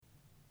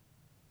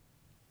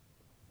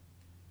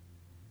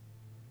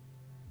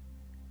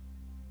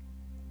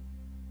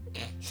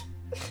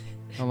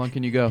How long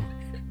can you go?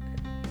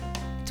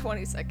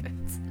 20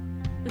 seconds.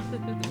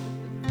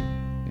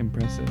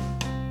 Impressive.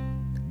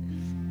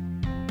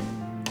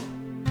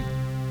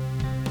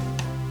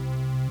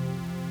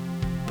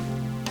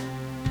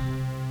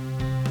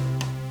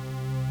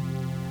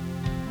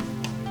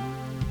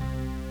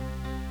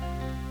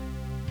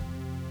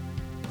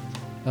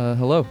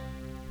 Hello.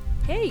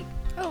 Hey.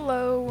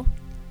 Hello.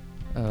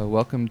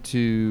 Welcome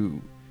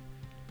to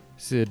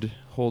Sid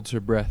Holds Her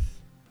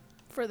Breath.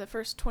 For the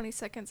first 20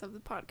 seconds of the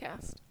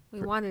podcast.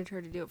 We wanted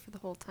her to do it for the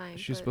whole time.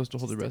 She's supposed to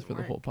hold her breath for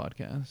the whole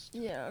podcast.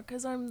 Yeah,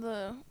 because I'm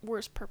the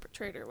worst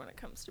perpetrator when it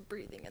comes to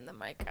breathing in the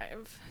mic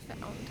I've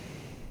found.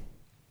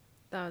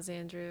 That was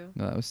Andrew.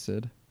 No, that was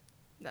Sid.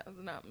 That was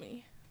not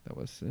me. That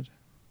was Sid.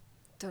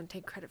 Don't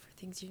take credit for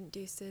things you didn't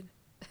do, Sid.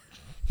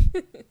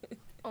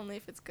 Only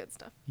if it's good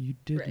stuff. You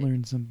did Right.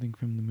 learn something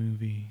from the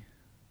movie.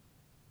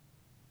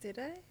 Did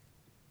I?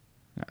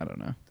 I don't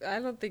know. I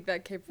don't think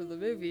that came from the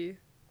movie.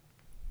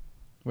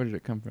 Where did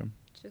it come from?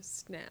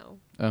 Just now.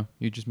 Oh,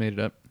 you just made it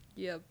up.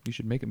 Yep. You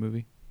should make a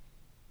movie.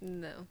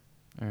 No.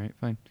 All right,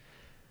 fine.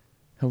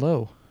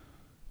 Hello,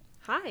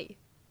 Hi.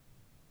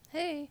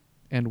 Hey.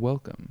 and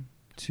welcome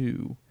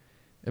to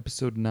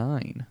episode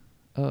 9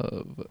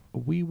 of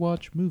We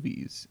Watch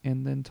Movies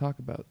and Then Talk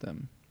About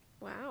Them.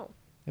 Wow.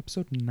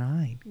 Episode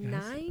 9, guys.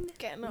 9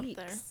 Getting up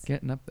weeks. there.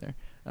 Getting up there.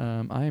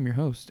 I am your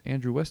host,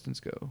 Andrew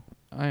Westonsko.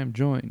 I am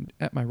joined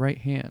at my right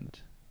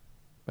hand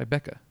by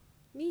Becca.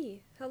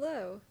 Me.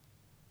 Hello.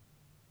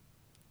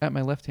 At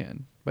my left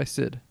hand by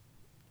Sid.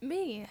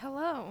 Me.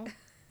 Hello.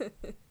 Can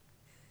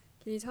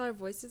you tell our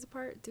voices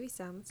apart? Do we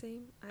sound the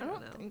same? I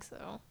don't know. think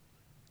so.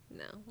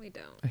 No, we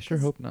don't. I sure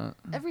 'Cause hope not.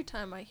 Every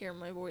time I hear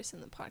my voice in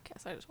the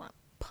podcast, I just want to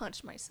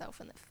punch myself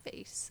in the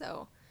face.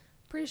 So,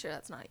 pretty sure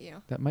that's not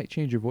you. That might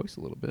change your voice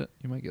a little bit.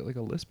 You might get like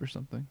a lisp or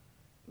something.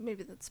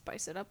 Maybe that'd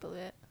spice it up a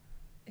bit.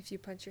 If you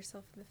punch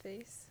yourself in the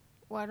face?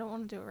 Well, I don't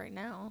want to do it right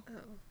now.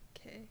 Oh,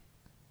 okay.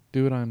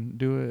 Do it on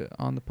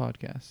the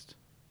podcast.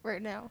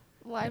 Right now.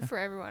 Live Yeah. for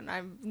everyone.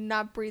 I'm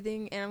not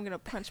breathing and I'm going to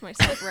punch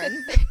myself right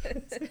in the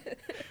face.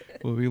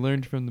 Well, we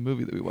learned from the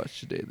movie that we watched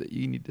today that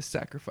you need to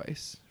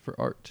sacrifice for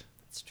art.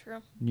 It's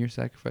true. And your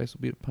sacrifice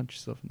will be to punch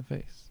yourself in the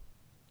face.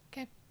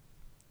 'Kay.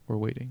 We're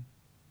waiting.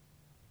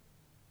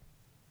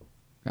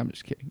 I'm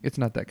just kidding. It's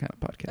not that kind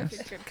of Okay,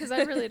 podcast. good. Because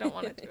I really don't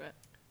want to do it.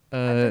 I've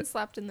Uh, been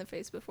slapped in the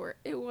face before.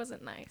 It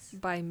wasn't nice.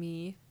 By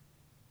me.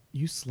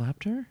 you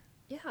slapped her?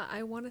 Yeah,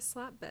 I want a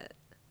slap bet.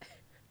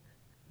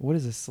 What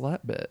is a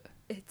slap bet?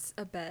 It's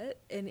a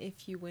bet, and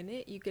if you win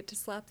it, you get to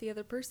slap the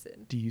other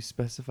person. Do you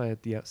specify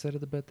at the outset of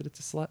the bet that it's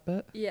a slap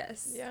bet?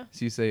 Yes. Yeah.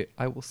 So you say,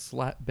 I will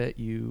slap bet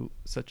you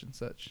such and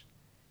such.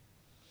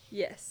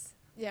 Yes.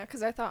 Yeah,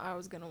 because I thought I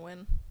was going to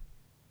win.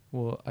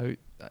 Well,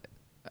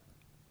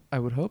 I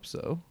would hope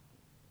so.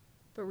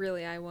 But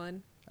really, I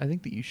won. I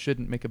think that you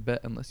shouldn't make a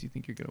bet unless you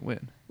think you're going to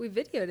win. We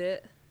videoed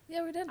it.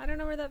 Yeah, we did. I don't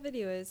know where that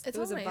video is. It's it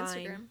was on a my Vine.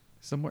 Instagram.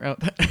 Somewhere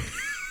out there.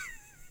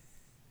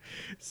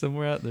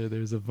 Somewhere out there,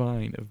 there's a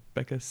Vine of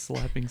Becca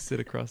slapping Sid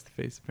across the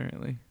face,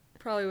 apparently.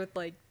 Probably with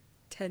like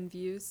 10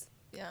 views.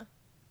 Yeah.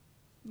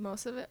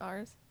 Most of it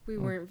ours. We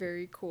Oh. weren't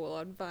very cool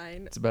on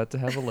Vine. It's about to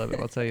have 11,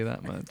 I'll tell you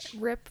that much.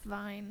 Rip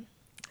Vine.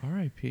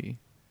 R.I.P.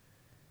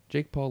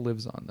 Jake Paul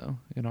lives on, though,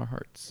 in our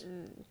hearts.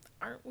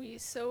 Aren't we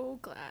so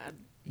glad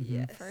Mhm.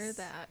 Yes. for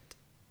that?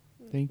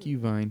 Thank you,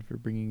 Vine, for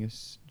bringing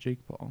us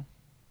Jake Paul.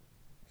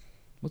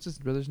 What's his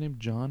brother's name?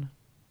 John?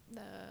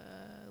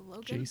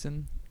 Logan?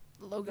 Jason?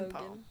 Logan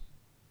Paul.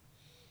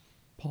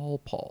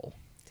 Paul.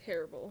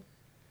 Terrible.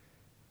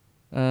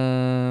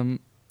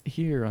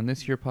 Here on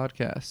this here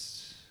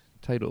podcast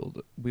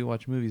titled We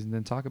Watch Movies and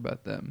Then Talk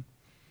About Them,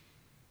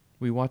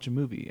 we watch a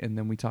movie and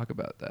then we talk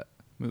about that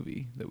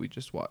movie that we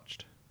just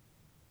watched.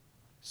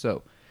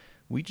 So,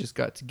 we just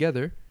got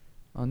together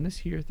on this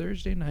here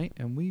Thursday night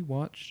and we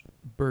watched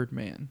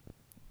Birdman,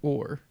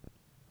 or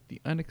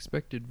The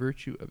Unexpected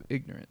Virtue of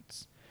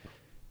Ignorance,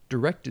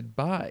 directed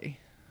by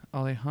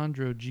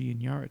Alejandro G.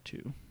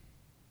 Iñárritu.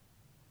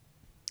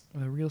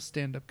 A real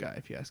stand-up guy,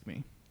 if you ask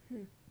me.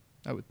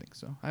 I would think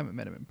so. I haven't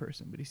met him in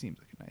person, but he seems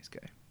like a nice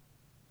guy.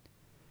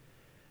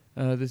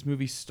 This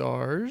movie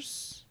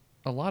stars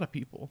a lot of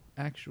people,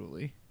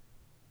 actually.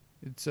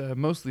 It's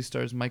mostly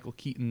stars Michael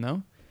Keaton,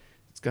 though.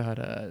 It's got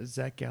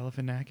Zach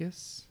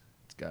Galifianakis.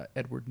 It's got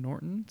Edward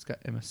Norton. It's got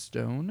Emma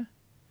Stone.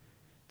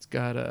 It's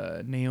got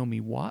Naomi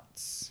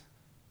Watts.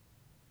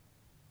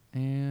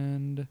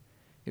 And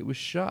it was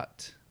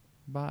shot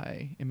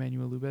by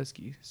Emmanuel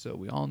Lubezki, so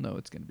we all know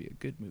it's going to be a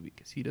good movie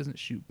because he doesn't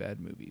shoot bad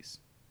movies.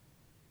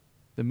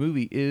 The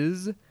movie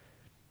is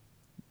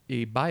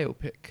a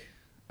biopic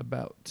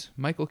about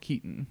Michael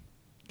Keaton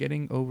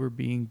getting over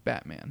being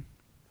Batman.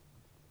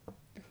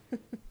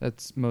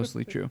 That's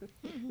mostly true.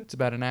 It's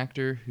about an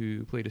actor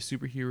who played a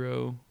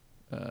superhero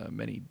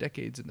many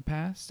decades in the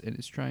past and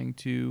is trying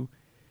to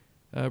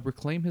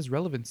reclaim his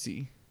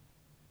relevancy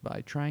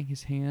by trying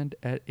his hand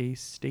at a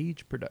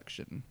stage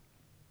production.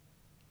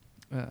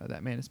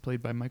 That man is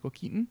played by Michael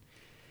Keaton,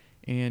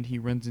 and he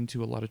runs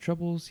into a lot of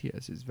troubles. He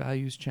has his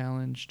values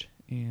challenged,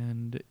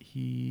 and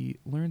he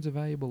learns a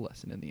valuable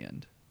lesson in the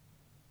end.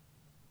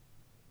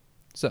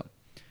 So,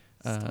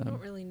 Still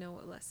don't really know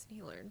what lesson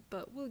he learned,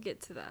 but we'll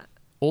get to that.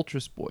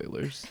 ultra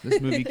spoilers. This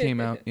movie came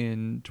out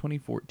in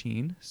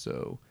 2014,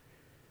 so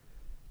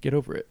get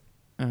over it.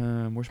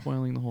 We're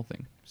spoiling the whole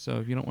thing. So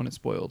if you don't want it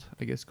spoiled,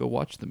 I guess go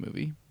watch the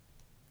movie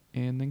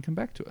and then come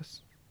back to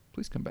us.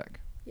 Please come back.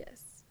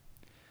 Yes.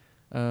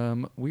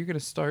 We're going to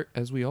start,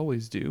 as we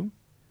always do,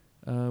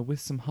 with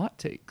some hot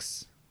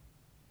takes.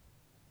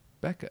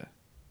 Becca.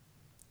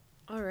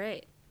 All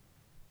right.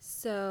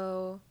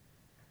 So,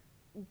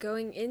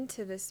 going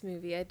into this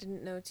movie, I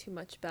didn't know too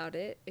much about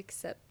it,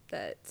 except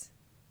that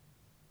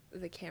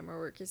the camera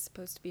work is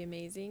supposed to be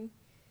amazing.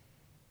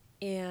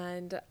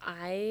 And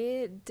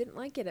I didn't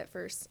like it at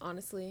first,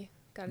 honestly.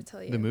 Gotta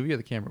tell you. The movie or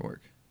the camera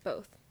work?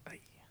 Both.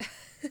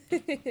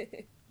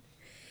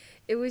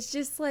 It was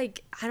just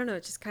like, I don't know,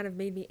 it just kind of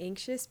made me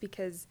anxious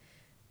because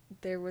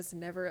there was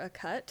never a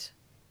cut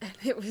and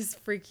it was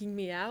freaking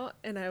me out.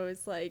 And I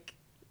was like,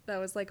 that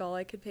was like all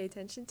I could pay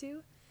attention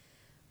to.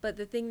 But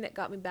the thing that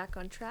got me back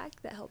on track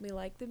that helped me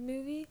like the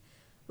movie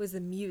was the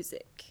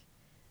music.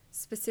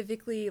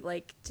 Specifically,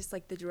 like, just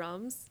like the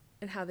drums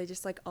and how they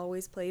just like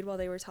always played while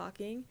they were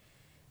talking.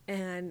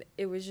 And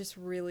it was just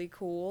really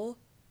cool.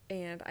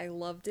 And I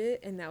loved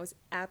it. And that was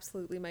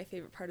absolutely my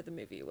favorite part of the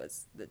movie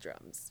was the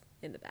drums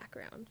in the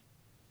background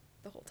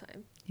the whole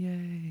time.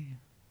 Yay.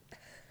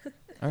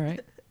 All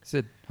right.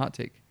 Sid, hot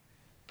take.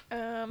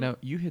 Now,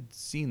 you had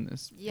seen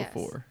this Yes.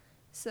 before.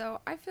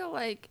 So I feel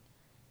like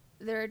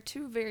there are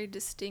two very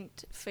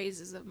distinct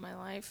phases of my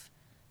life.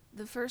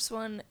 The first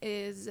one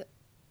is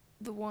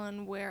the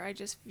one where I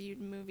just viewed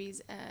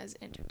movies as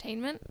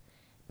entertainment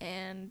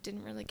and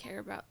didn't really care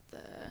about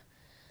the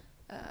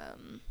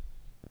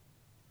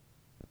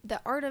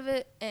art of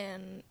it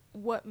and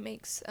what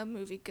makes a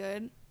movie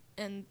good.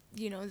 And,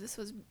 you know, this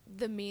was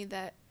the me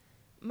that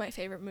my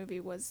favorite movie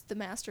was The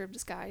Master of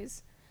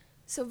Disguise.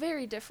 So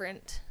very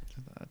different.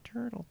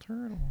 Turtle.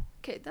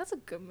 Okay, that's a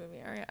good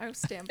movie. All right, I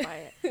stand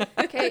by it.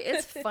 Okay,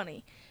 it's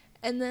funny.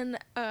 And then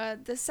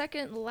the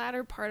second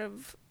latter part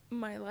of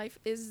my life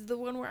is the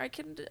one where I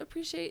can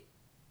appreciate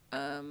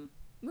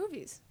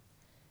movies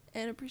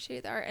and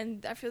appreciate the art.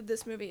 And I feel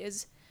this movie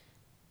is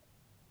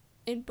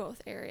in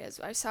both areas.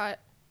 I saw it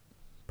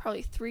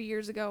probably 3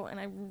 years ago, and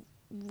I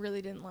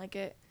really didn't like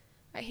it.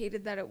 I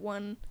hated that it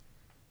won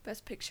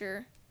Best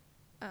Picture.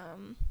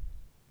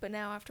 But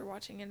now after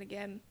watching it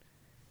again,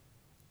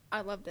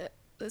 I loved it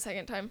the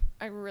second time.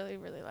 I really,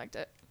 really liked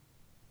it.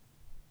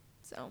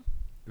 So.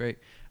 Great.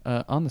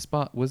 On the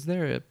spot, was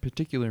there a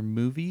particular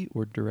movie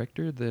or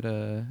director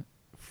that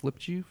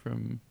flipped you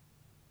from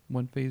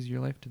one phase of your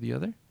life to the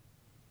other?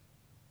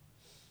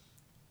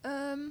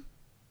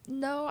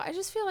 No, I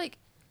just feel like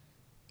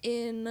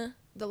in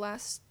the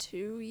last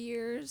 2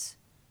 years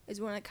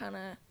is when I kind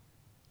of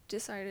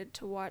decided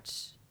to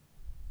watch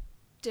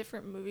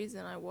different movies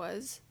than I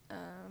was.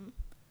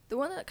 The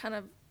one that kind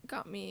of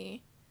got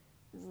me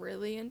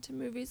really into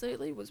movies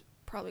lately was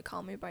probably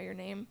Call Me By Your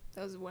Name.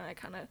 That was when I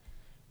kind of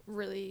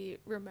really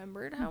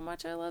remembered how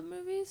much I love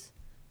movies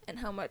and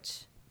how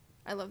much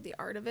I love the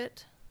art of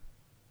it.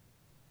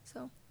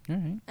 So, All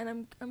right.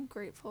 and I'm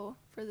grateful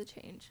for the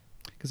change.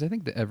 Because I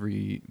think that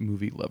every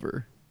movie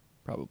lover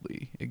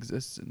probably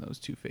exists in those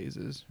two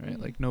phases, right?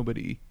 Mhm. Like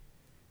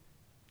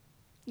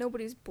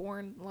Nobody's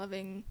born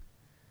loving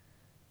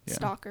Yeah.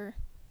 Stalker.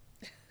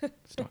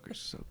 Stalker's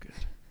so good.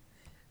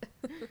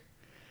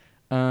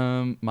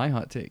 My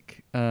hot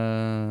take.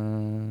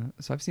 So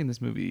I've seen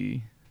this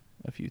movie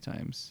a few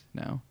times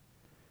now,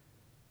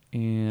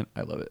 and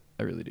I love it.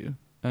 I really do.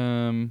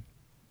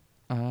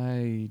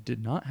 I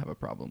did not have a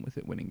problem with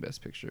it winning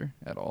Best Picture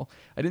at all.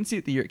 I didn't see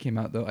it the year it came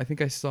out, though. I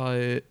think I saw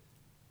it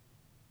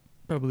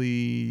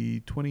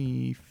probably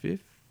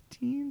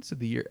 2015, so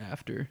the year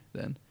after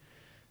then.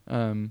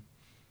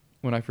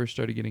 When I first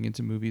started getting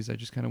into movies, I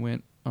just kind of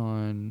went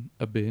on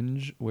a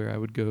binge where I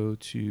would go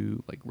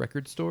to like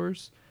record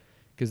stores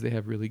because they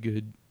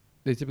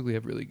typically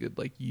have really good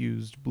like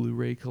used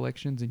Blu-ray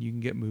collections, and you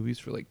can get movies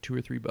for like $2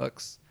 or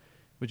 $3,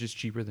 which is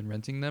cheaper than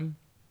renting them.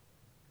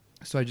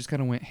 So I just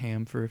kind of went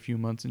ham for a few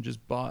months and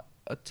just bought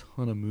a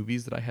ton of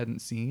movies that I hadn't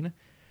seen,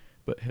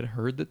 but had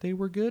heard that they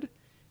were good,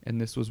 and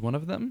this was one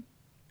of them.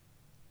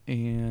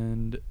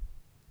 And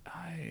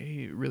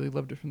I really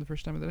loved it from the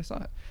first time that I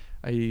saw it.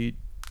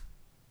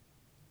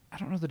 I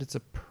don't know that it's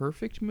a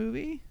perfect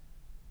movie,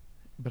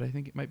 but I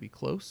think it might be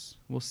close.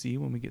 We'll see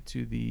when we get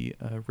to the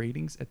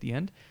ratings at the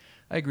end.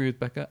 I agree with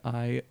Becca.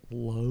 I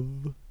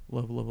love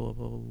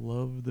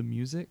the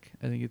music.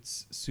 I think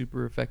it's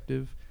super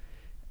effective.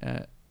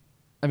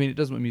 It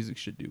does what music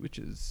should do, which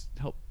is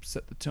help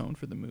set the tone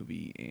for the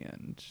movie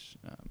and,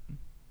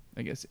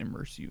 I guess,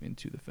 immerse you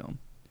into the film.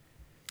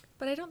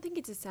 But I don't think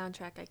it's a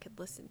soundtrack I could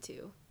listen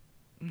to.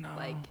 No,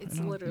 Like, I it's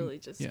don't literally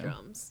think- just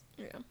drums.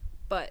 Yeah.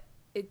 But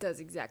it does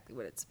exactly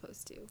what it's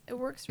supposed to. It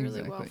works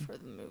really well Exactly.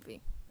 for the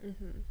movie.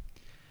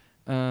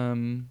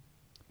 Mm-hmm.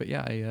 But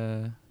yeah,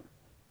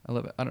 I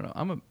love it. I don't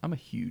know. I'm a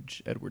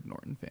huge Edward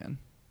Norton fan.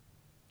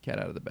 Cat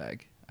out of the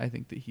bag. I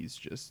think that he's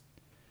just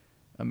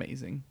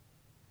amazing.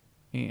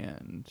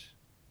 And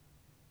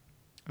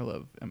I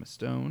love Emma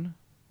Stone.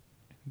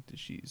 I think that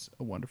she's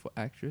a wonderful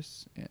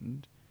actress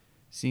and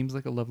seems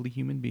like a lovely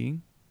human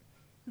being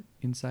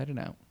inside and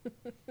out.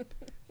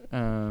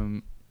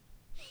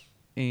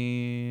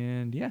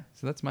 And yeah,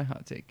 so that's my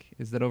hot take,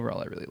 is that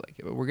overall I really like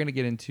it. But we're going to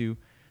get into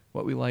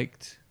what we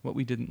liked, what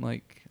we didn't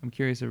like. I'm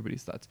curious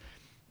everybody's thoughts.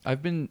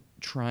 I've been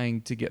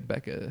trying to get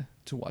Becca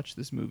to watch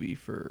this movie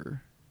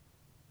for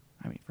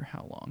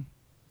how long?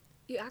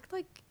 You act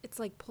like it's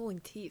like pulling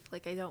teeth.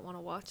 Like I don't want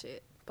to watch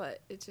it,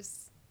 but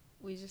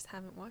we just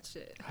haven't watched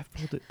it.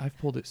 I've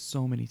pulled it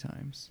so many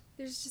times.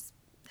 There's just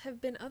have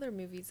been other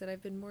movies that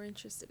I've been more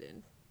interested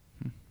in.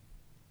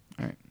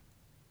 All right.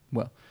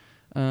 Well,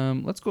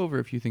 let's go over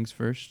a few things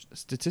first,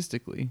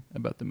 statistically,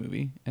 about the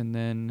movie, and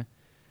then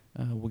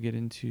we'll get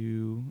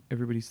into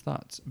everybody's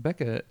thoughts.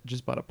 Becca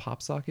just bought a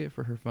pop socket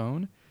for her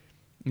phone,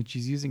 and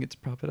she's using it to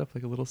prop it up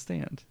like a little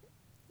stand.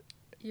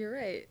 You're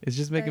right. It's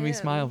just making I me am.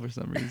 smile for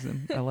some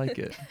reason. I like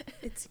it.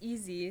 It's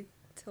easy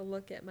to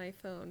look at my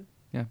phone.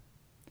 Yeah.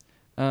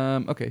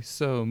 Okay,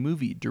 so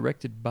movie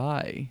directed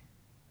by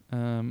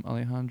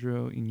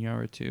Alejandro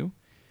Iñárritu,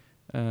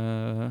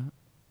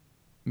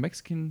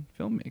 Mexican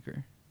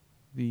filmmaker,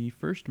 the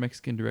first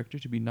Mexican director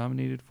to be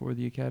nominated for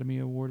the Academy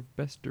Award of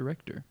Best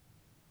Director.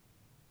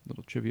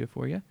 Little trivia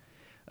for you.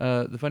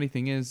 The funny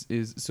thing is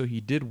so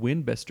he did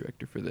win Best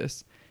Director for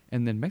this,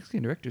 and then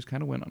Mexican directors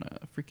kind of went on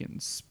a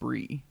freaking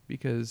spree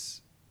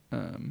because,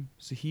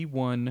 so he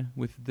won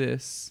with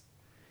this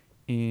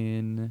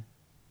in,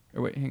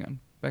 or wait, hang on,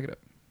 back it up.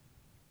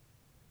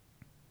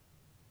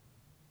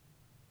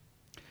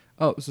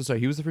 Oh, so sorry,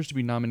 he was the first to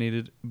be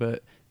nominated,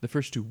 but the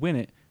first to win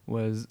it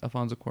was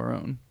Alfonso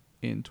Cuarón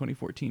in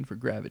 2014 for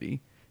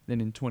Gravity. Then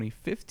in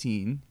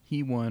 2015,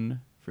 he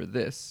won for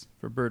this,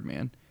 for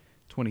Birdman.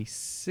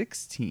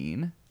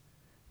 2016,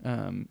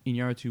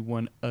 Iñárritu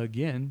won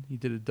again. He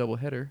did a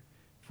doubleheader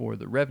for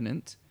The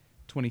Revenant.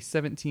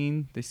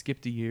 2017, they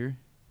skipped a year.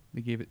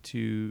 They gave it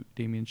to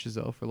Damien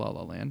Chazelle for La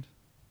La Land.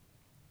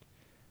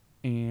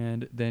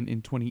 And then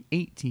in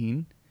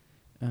 2018,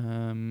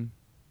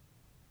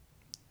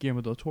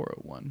 Guillermo del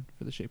Toro won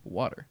for The Shape of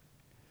Water.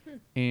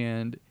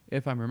 And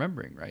if I'm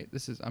remembering right,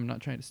 I'm not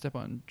trying to step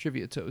on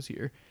trivia toes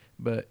here,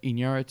 but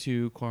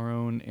Iñárritu,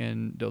 Cuarón,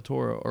 and del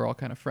Toro are all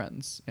kind of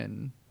friends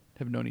and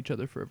have known each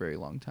other for a very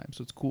long time.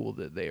 So it's cool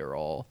that they are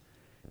all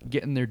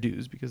getting their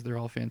dues because they're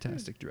all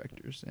fantastic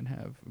directors and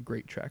have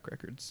great track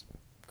records.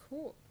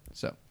 Cool.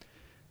 So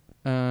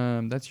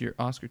that's your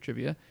Oscar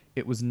trivia.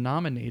 It was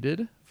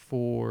nominated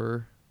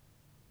for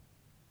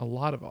a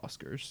lot of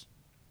Oscars.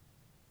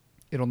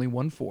 It only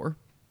won 4.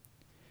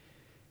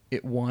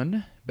 It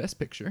won Best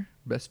Picture,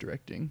 Best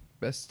Directing,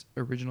 Best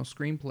Original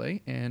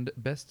Screenplay, and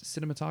Best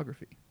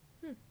Cinematography.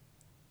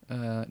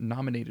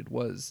 Nominated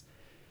was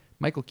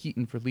Michael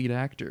Keaton for Lead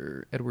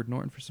Actor, Edward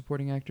Norton for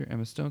Supporting Actor,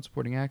 Emma Stone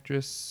Supporting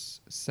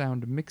Actress,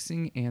 Sound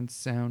Mixing, and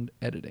Sound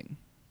Editing.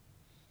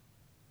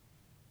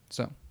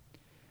 So,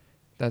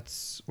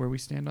 that's where we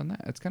stand on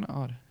that. It's kind of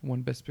odd.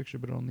 Won Best Picture,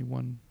 but it only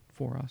won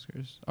 4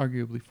 Oscars.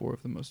 Arguably 4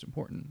 of the most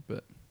important,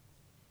 but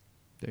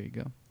there you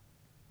go.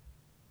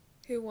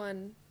 Who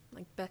won,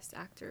 like, Best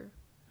Actor?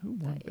 Who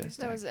won That year? Best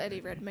That was Actor?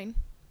 Eddie Redmayne.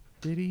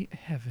 Did he?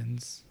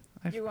 Heavens.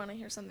 You want to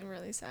hear something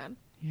really sad?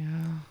 Yeah.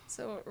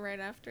 So right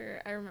after,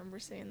 I remember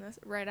seeing this,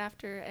 right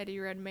after Eddie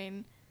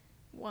Redmayne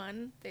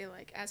won, they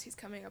like, as he's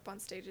coming up on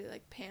stage, they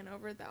like pan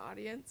over the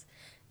audience.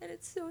 And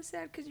it's so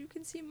sad because you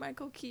can see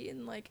Michael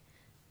Keaton like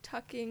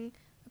tucking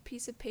a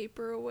piece of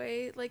paper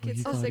away. Like Oh, it's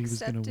you his thought he was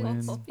gonna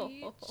acceptance win.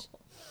 speech.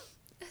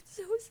 It's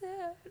so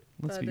sad.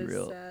 Let's That be is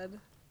real. sad.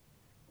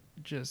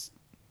 Just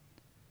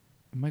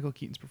Michael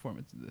Keaton's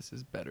performance in this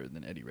is better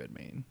than Eddie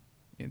Redmayne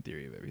in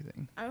Theory of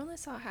Everything. I only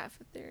saw half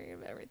a Theory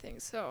of Everything,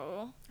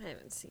 so I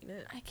haven't seen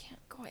it. I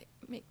can't quite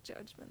make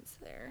judgments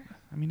there.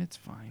 I mean, it's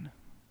fine.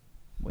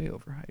 Way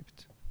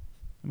overhyped.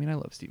 I mean, I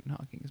love Stephen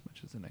Hawking as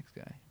much as the next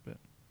guy, but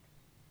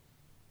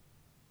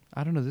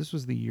I don't know. This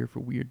was the year for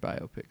weird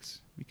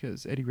biopics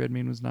because Eddie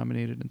Redmayne was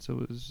nominated and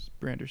so was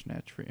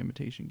Bandersnatch for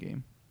Imitation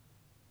Game.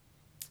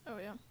 Oh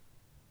yeah.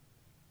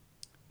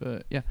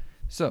 But yeah,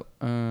 so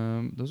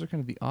those are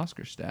kind of the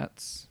Oscar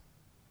stats.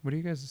 What are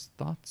you guys'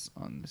 thoughts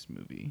on this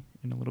movie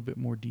in a little bit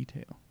more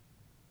detail?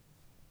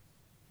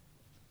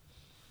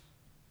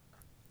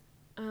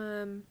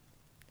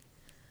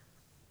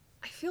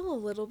 I feel a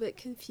little bit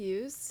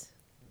confused.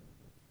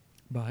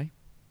 Bye.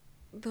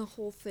 The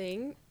whole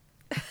thing.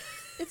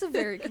 It's a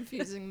very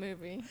confusing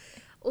movie.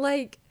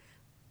 Like,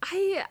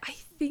 I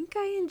think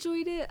I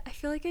enjoyed it. I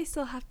feel like I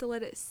still have to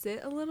let it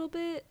sit a little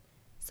bit.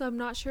 So I'm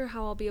not sure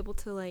how I'll be able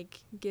to, like,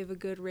 give a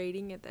good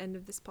rating at the end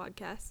of this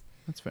podcast.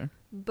 That's fair.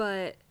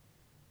 But,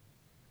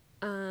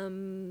 I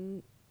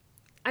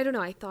don't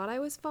know. I thought I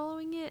was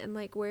following it and,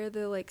 like, where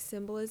the, like,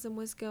 symbolism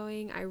was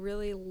going. I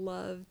really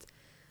loved,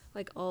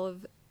 like, all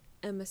of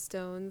Emma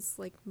Stone's,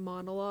 like,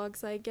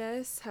 monologues, I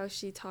guess. How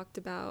she talked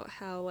about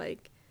how,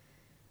 like,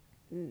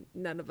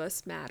 none of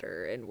us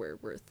matter and we're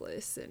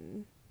worthless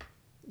and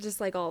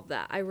just, like, all of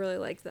that. I really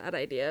liked that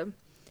idea.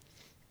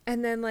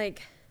 And then,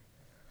 like,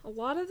 a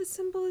lot of the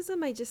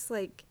symbolism. I just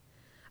like,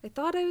 I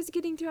thought I was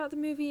getting throughout the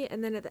movie,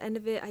 and then at the end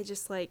of it, I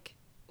just like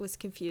was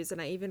confused,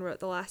 and I even wrote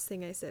the last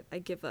thing. I said, I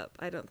give up.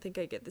 I don't think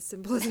I get the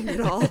symbolism at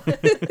all.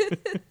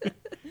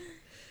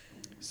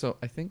 So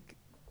I think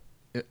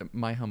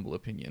my humble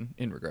opinion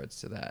in regards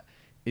to that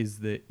is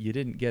that you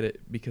didn't get it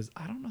because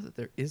I don't know that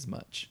there is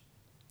much.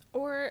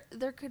 Or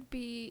there could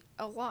be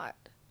a lot.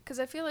 Because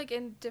I feel like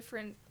in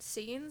different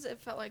scenes, it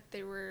felt like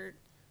they were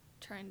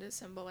trying to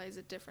symbolize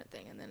a different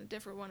thing. And then a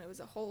different one, it was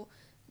a whole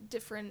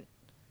different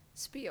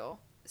spiel.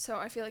 So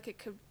I feel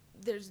like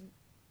there's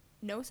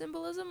no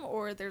symbolism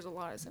or there's a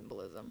lot of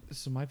symbolism.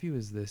 So my view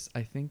is this.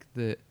 I think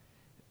that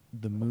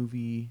the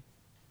movie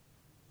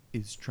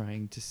is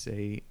trying to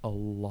say a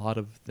lot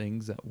of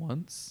things at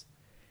once.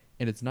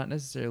 And it's not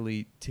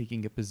necessarily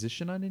taking a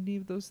position on any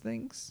of those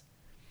things.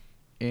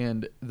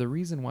 And the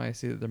reason why I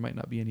say that there might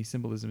not be any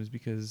symbolism is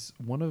because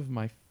one of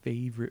my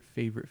favorite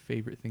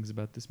things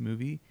about this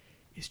movie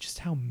is just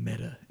how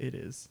meta it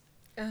is.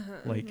 Uh-huh.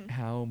 Like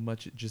how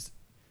much it just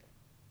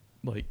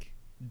like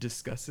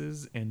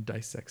discusses and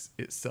dissects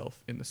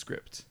itself in the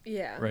script.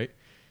 Yeah. Right?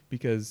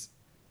 Because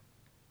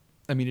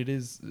I mean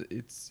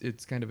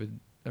it's kind of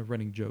a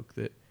running joke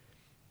that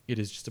it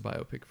is just a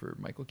biopic for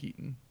Michael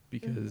Keaton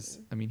because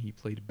I mean he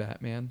played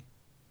Batman.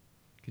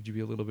 Could you be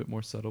a little bit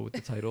more subtle with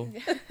the title?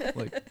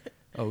 Like,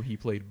 oh, he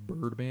played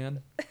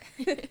Birdman.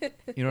 You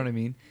know what I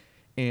mean?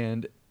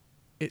 And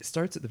it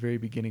starts at the very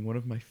beginning. One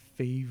of my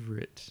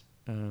favorite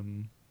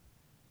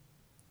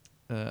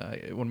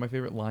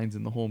lines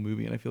in the whole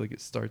movie, and I feel like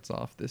it starts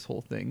off this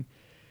whole thing,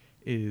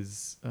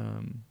 is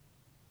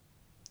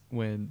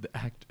when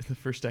the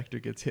first actor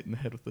gets hit in the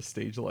head with the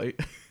stage light.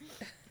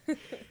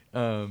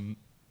 And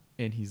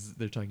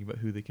they're talking about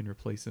who they can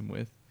replace him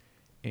with,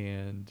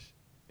 and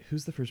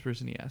who's the first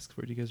person he asks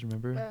for? Do you guys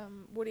remember?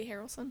 Woody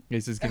Harrelson. He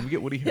says, "Can we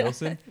get Woody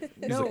Harrelson?"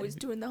 He's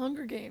doing the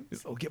Hunger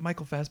Games. Oh, get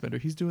Michael Fassbender.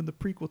 He's doing the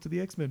prequel to the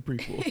X-Men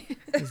prequel.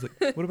 He's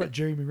like, "What about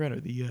Jeremy Renner,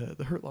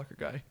 the Hurt Locker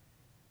guy?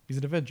 He's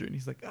an Avenger." And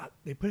he's like,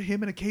 "They put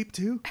him in a cape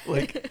too."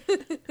 Like,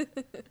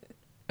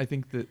 I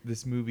think that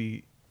this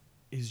movie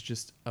is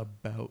just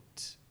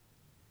about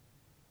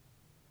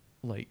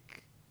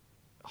like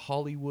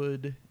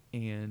Hollywood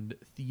and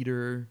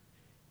theater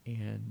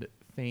and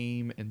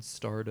fame and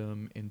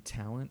stardom and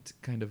talent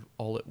kind of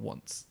all at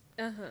once.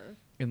 Uh-huh.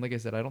 And like I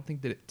said, I don't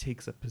think that it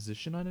takes a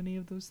position on any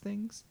of those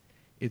things.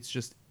 It's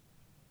just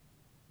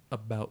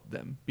about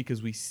them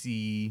because we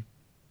see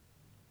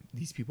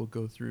these people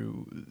go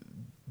through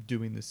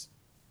doing this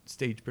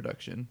stage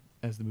production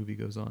as the movie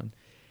goes on.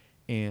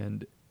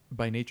 And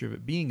by nature of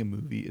it being a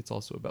movie, it's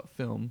also about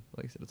film.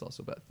 Like I said, it's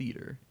also about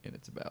theater and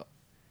it's about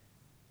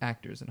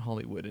actors in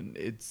Hollywood, and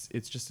it's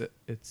just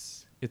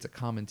a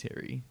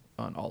commentary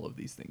on all of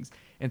these things.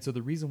 And so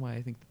the reason why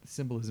I think that the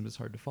symbolism is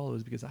hard to follow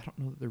is because I don't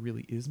know that there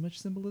really is much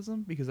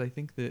symbolism, because I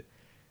think that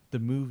the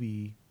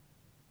movie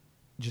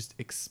just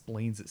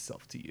explains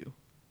itself to you.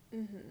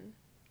 Mm-hmm.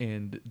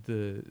 And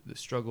the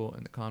struggle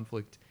and the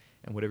conflict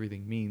and what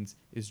everything means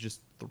is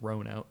just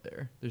thrown out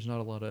there. There's not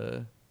a lot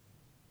of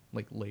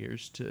like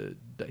layers to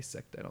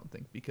dissect, I don't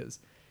think, because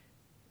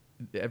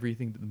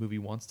everything that the movie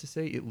wants to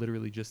say, it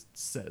literally just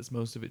says.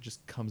 Most of it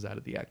just comes out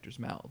of the actors'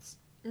 mouths.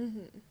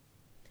 Mm-hmm.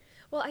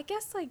 Well, I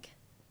guess like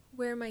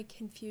where my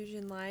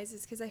confusion lies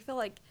is because I feel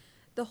like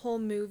the whole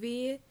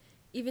movie,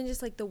 even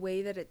just like the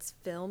way that it's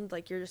filmed,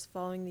 like you're just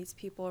following these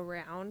people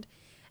around,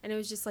 and it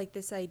was just like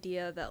this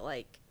idea that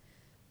like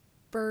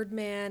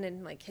Birdman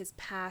and like his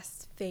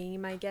past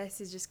fame, I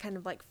guess, is just kind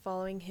of like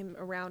following him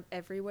around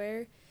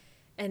everywhere,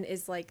 and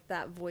is like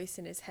that voice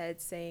in his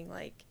head saying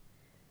like,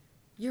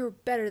 you're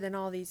better than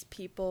all these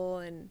people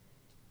and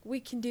we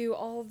can do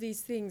all of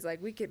these things,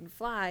 like we can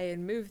fly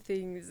and move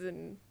things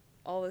and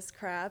all this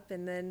crap.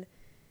 And then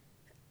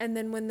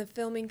when the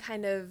filming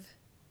kind of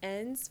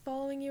ends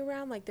following you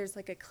around, like there's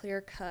like a clear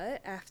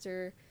cut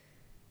after,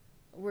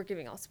 we're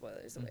giving all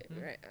spoilers away,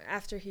 right?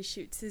 After he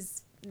shoots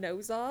his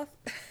nose off.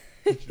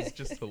 Which is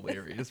just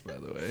hilarious, by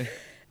the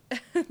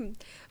way.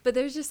 But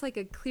there's just like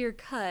a clear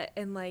cut,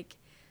 and like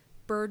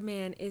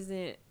Birdman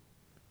isn't,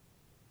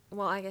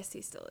 well, I guess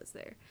he still is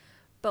there.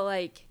 But,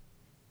 like,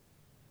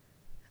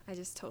 I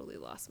just totally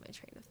lost my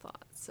train of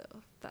thought, so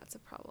that's a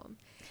problem.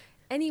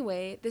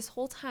 Anyway, this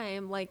whole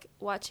time, like,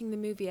 watching the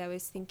movie, I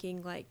was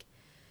thinking, like,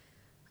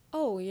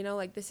 oh, you know,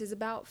 like, this is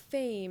about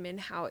fame and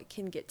how it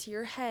can get to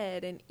your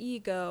head and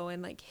ego,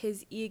 and, like,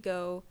 his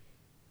ego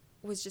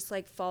was just,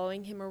 like,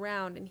 following him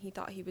around, and he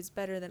thought he was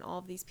better than all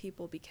of these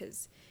people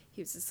because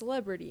he was a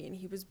celebrity and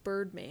he was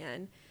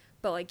Birdman,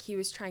 but, like, he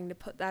was trying to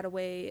put that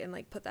away and,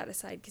 like, put that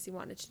aside because he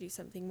wanted to do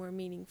something more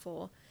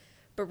meaningful.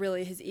 But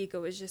really his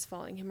ego is just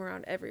following him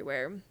around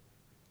everywhere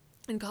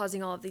and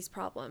causing all of these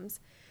problems.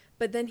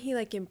 But then he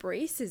like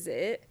embraces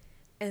it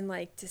and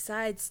like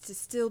decides to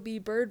still be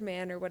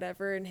Birdman or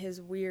whatever in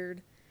his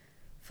weird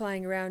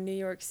flying around New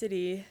York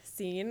City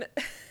scene.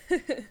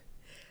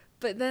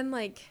 But then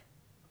like,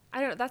 I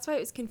don't know, that's why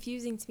it was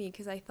confusing to me,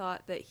 because I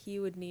thought that he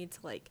would need to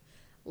like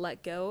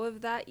let go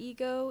of that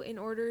ego in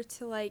order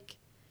to like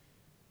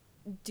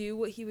do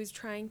what he was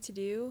trying to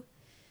do.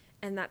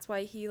 and that's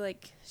why he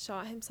like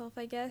shot himself,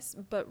 I guess,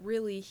 but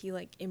really he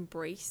like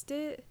embraced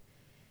it.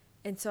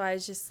 And so I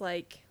was just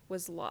like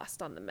was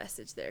lost on the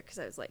message there, because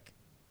I was like,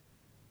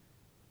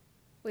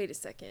 wait a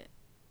second,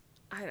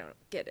 I don't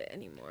get it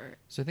anymore.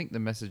 So I think the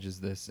message is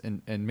this,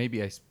 and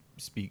maybe I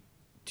speak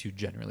too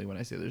generally when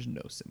I say there's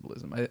no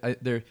symbolism.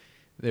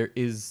 There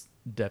is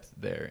depth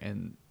there,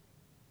 and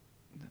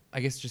I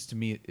guess just to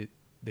me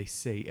they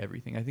say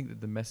everything. I think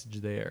that the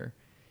message there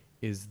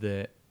is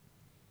that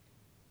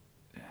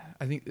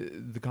I think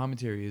the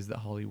commentary is that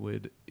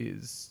Hollywood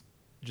is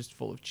just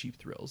full of cheap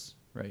thrills,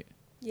 right?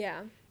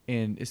 Yeah.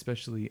 And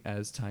especially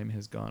as time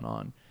has gone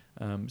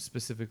on,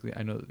 specifically,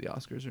 I know that the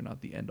Oscars are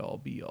not the end-all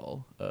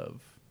be-all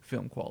of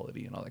film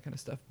quality and all that kind of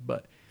stuff,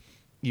 but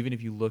even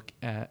if you look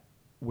at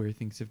where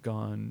things have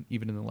gone,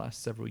 even in the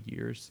last several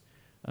years,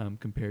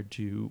 compared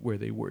to where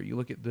they were, you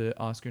look at the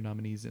Oscar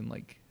nominees in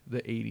like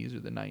the 80s or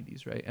the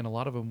 90s, right? And a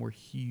lot of them were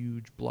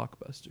huge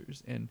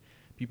blockbusters, and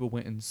people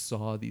went and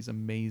saw these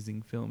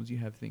amazing films. You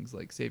have things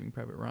like Saving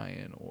Private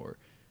Ryan or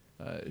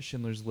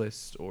Schindler's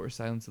List or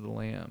Silence of the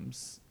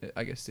Lambs.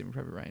 I guess Saving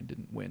Private Ryan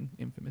didn't win,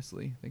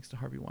 infamously, thanks to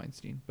Harvey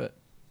Weinstein. But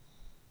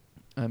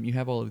you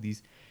have all of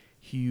these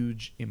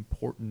huge,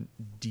 important,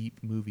 deep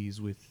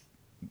movies with,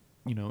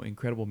 you know,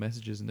 incredible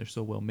messages, and they're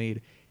so well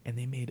made, and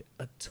they made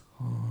a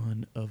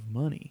ton of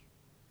money.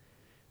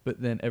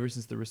 But then ever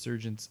since the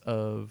resurgence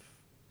of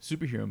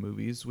superhero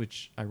movies,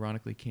 which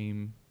ironically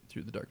came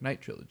through the Dark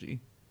Knight trilogy,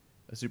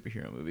 a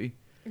superhero movie,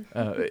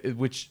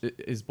 which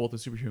is both a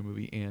superhero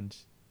movie and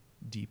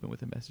deep and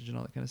with a message and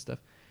all that kind of stuff.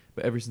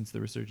 But ever since the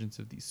resurgence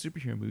of these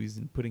superhero movies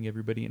and putting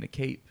everybody in a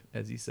cape,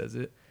 as he says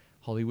it,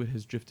 Hollywood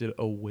has drifted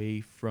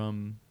away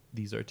from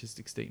these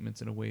artistic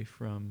statements and away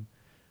from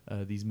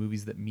these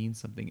movies that mean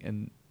something.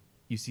 And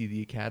you see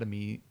the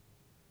Academy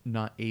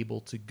not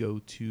able to go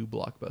to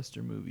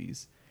blockbuster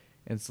movies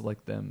and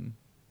select them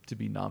to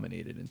be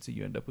nominated. And so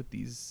you end up with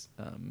these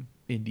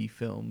indie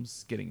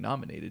films getting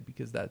nominated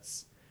because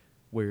that's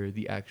where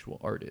the actual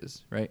art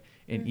is, right?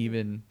 And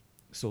even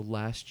so,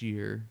 last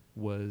year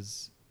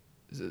was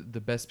the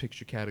Best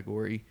Picture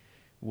category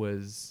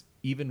was,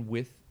 even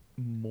with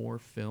more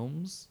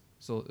films.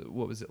 So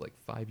what was it, like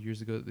 5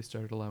 years ago that they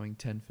started allowing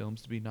 10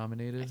 films to be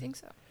nominated? I think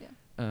so,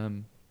 yeah.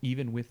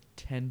 Even with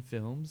 10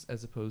 films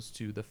as opposed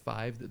to the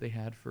 5 that they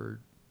had for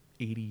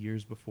 80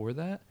 years before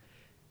that,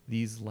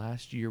 these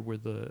last year were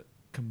the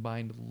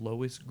combined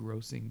lowest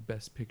grossing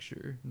Best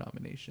Picture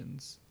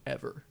nominations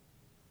ever.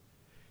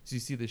 So you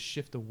see this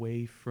shift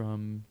away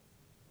from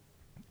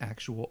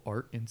actual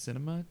art in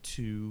cinema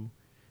to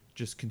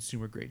just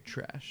consumer grade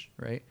trash,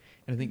 right?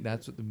 And I think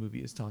that's what the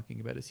movie is talking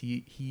about, is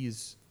he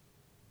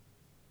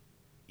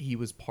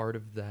was part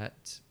of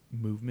that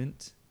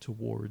movement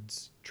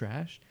towards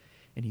trash,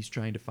 and he's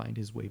trying to find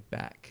his way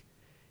back,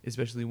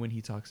 especially when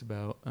he talks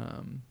about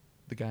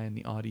the guy in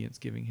the audience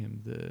giving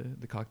him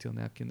the cocktail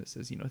napkin that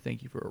says, you know,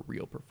 thank you for a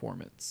real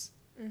performance.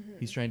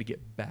 He's trying to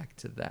get back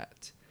to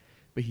that,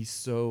 but he's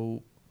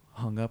so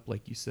hung up,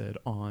 like you said,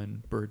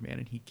 on Birdman,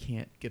 and he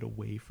can't get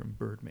away from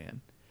Birdman.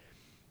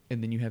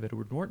 And then you have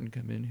Edward Norton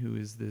come in, who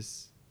is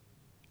this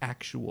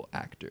actual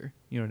actor,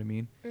 you know what I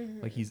mean?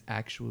 Like, he's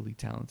actually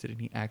talented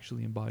and he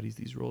actually embodies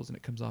these roles, and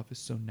it comes off as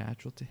so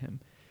natural to him.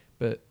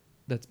 But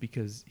that's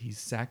because he's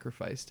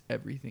sacrificed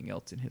everything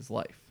else in his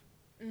life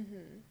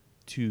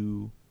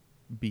to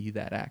be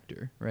that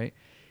actor, right?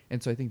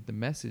 And so I think the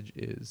message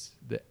is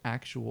that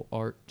actual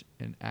art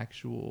and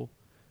actual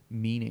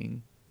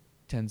meaning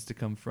tends to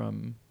come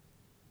from,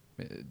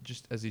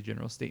 just as a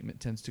general statement,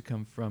 tends to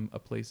come from a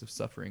place of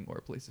suffering or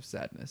a place of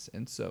sadness.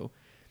 And so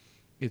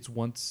it's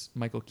once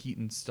Michael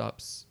Keaton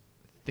stops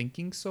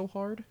thinking so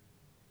hard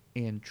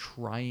and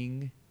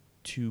trying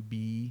to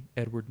be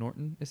Edward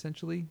Norton,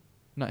 essentially,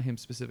 not him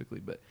specifically,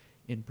 but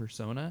in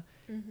persona,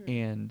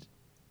 and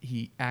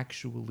he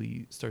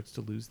actually starts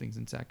to lose things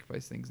and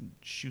sacrifice things and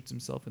shoots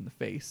himself in the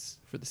face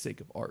for the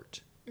sake of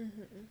art,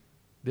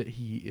 that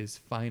he is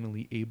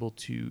finally able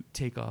to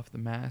take off the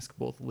mask,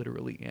 both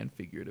literally and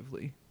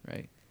figuratively,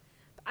 right?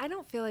 I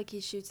don't feel like he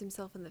shoots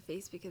himself in the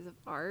face because of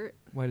art.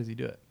 Why does he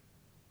do it?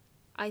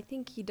 I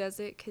think he does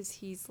it because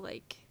he's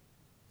like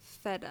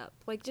fed up.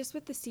 Like, just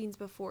with the scenes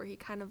before, he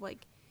kind of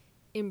like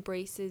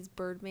embraces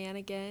Birdman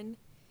again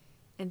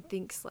and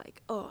thinks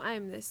like, oh,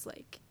 I'm this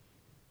like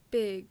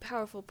big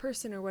powerful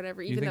person or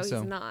whatever, even though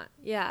he's not.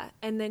 Yeah.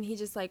 And then he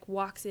just like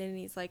walks in and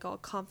he's like all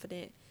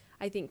confident,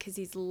 I think, because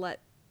he's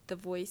let the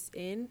voice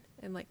in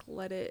and like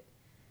let it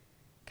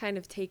kind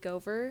of take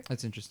over.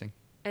 That's interesting.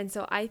 And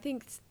so I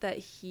think that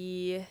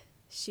he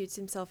shoots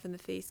himself in the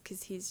face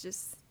because he's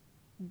just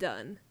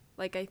done.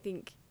 Like, I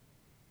think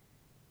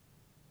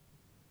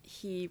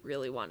he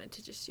really wanted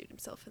to just shoot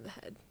himself in the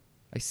head.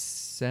 I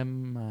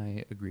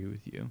semi-agree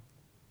with you.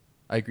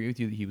 I agree with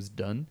you that he was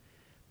done,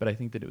 but I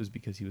think that it was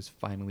because he was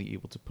finally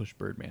able to push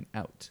Birdman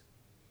out.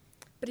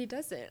 But he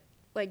doesn't.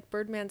 Like,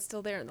 Birdman's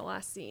still there in the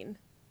last scene.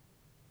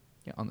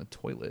 Yeah, on the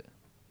toilet.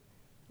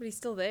 But he's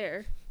still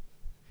there.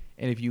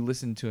 And if you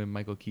listen to him,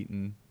 Michael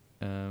Keaton,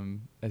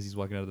 as he's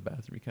walking out of the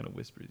bathroom, he kind of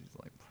whispers, he's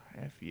like,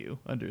 F you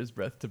under his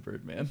breath to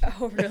Birdman.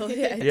 Oh,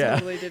 really? I Yeah.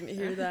 totally didn't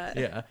hear that.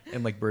 Yeah.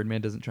 And like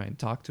Birdman doesn't try and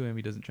talk to him.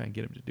 He doesn't try and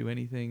get him to do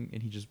anything.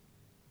 And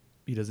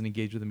he doesn't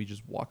engage with him. He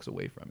just walks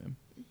away from him.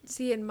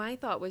 See, and my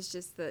thought was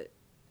just that,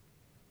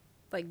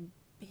 like,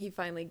 he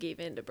finally gave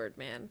in to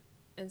Birdman.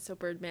 And so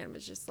Birdman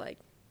was just like,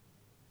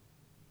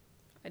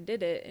 I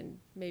did it, and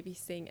maybe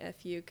saying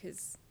F you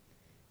because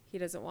he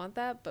doesn't want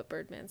that, but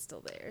Birdman's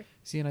still there.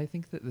 See, and I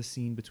think that the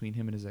scene between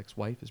him and his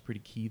ex-wife is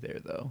pretty key there,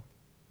 though.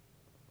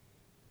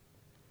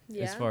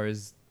 Yeah. As far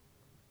as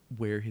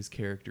where his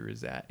character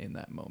is at in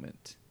that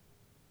moment.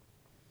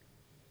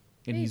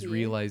 And he's Maybe.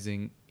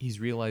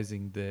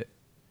 realizing that,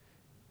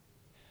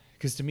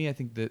 because to me, I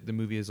think that the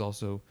movie is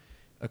also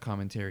a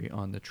commentary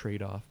on the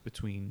trade-off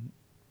between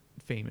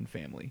fame and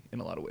family in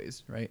a lot of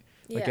ways, right?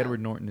 Like Yeah. Edward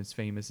Norton is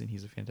famous and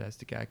he's a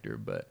fantastic actor,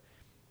 but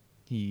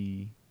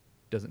he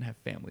doesn't have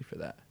family for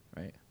that,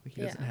 right? Like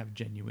he doesn't Yeah. have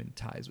genuine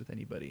ties with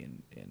anybody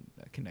and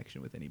a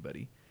connection with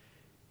anybody.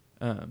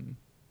 And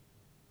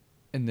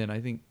then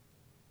I think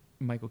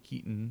Michael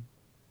Keaton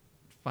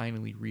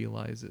finally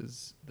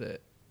realizes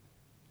that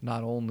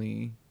not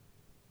only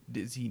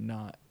is he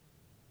not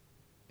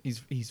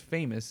he's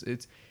famous,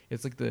 it's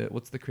like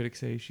what's the critics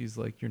say? She's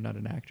like, you're not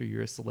an actor,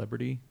 you're a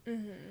celebrity.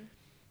 Mm-hmm.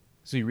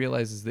 So he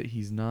realizes that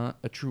he's not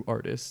a true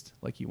artist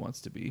like he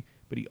wants to be,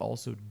 but he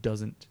also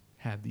doesn't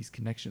have these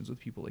connections with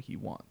people like he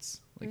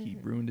wants. Like he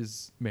ruined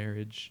his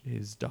marriage.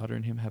 His daughter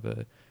and him have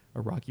a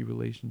rocky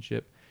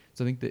relationship.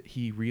 So I think that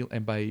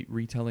and by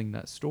retelling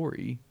that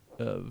story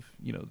of,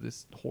 you know,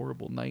 this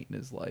horrible night in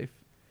his life,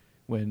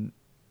 when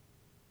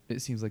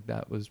it seems like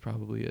that was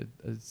probably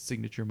a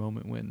signature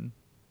moment when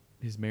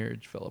his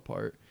marriage fell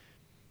apart,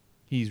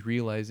 he's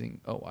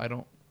realizing, oh,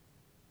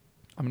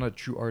 I'm not a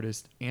true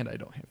artist and I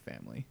don't have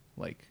family.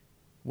 Like,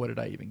 what did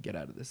I even get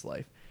out of this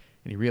life?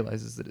 And he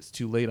realizes that it's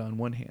too late on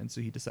one hand, so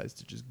he decides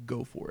to just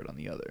go for it on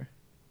the other.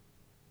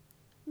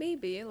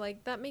 Maybe.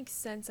 Like, that makes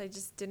sense. I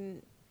just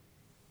didn't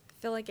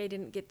feel like I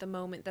didn't get the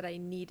moment that I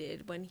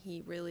needed when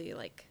he really,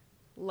 like,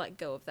 let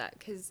go of that.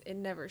 Because it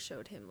never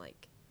showed him,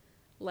 like,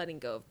 letting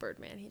go of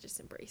Birdman. He just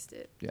embraced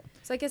it. Yeah.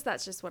 So I guess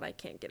that's just what I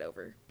can't get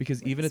over. Because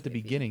with even this at the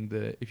movie.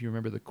 beginning, if you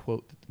remember the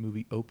quote that the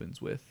movie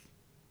opens with,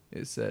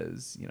 it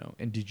says, you know,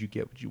 and did you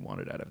get what you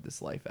wanted out of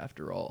this life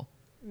after all?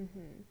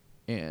 Mm-hmm.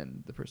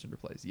 And the person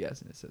replies,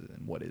 yes. And it says,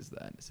 and what is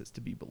that? And it says,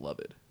 to be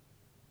beloved.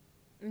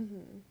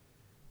 Mm-hmm.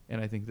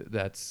 And I think that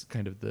that's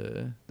kind of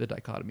the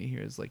dichotomy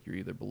here is like you're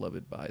either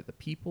beloved by the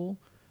people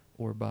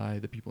or by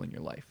the people in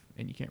your life.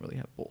 And you can't really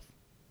have both.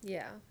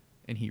 Yeah.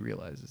 And he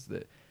realizes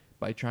that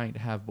by trying to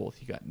have both,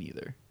 he got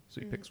neither.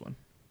 So he picks one.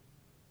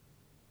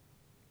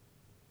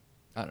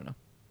 I don't know.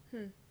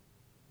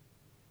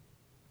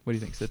 What do you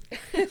think, Sid?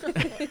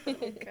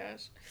 Oh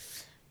gosh.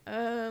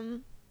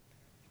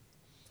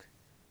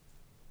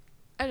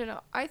 I don't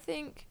know. I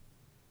think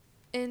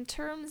in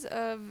terms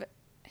of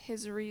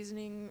his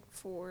reasoning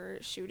for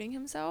shooting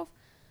himself,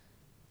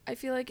 I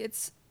feel like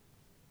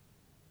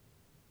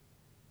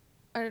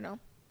I don't know.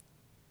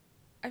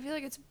 I feel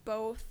like it's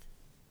both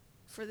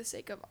for the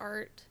sake of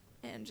art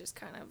and just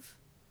kind of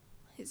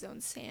his own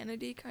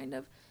sanity, kind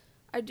of.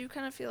 I do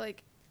kind of feel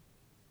like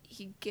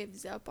he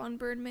gives up on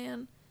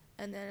Birdman,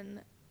 and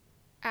then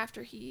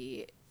after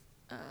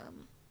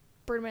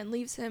Birdman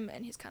leaves him,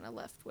 and he's kind of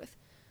left with,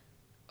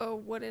 oh,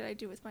 what did I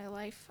do with my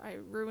life? I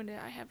ruined it.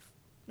 I have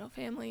no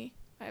family.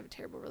 I have a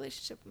terrible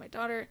relationship with my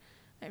daughter.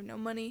 I have no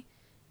money.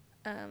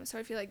 So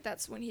I feel like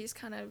that's when he's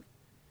kind of,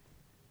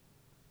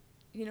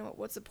 you know,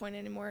 what's the point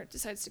anymore?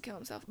 Decides to kill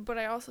himself. But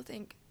I also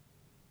think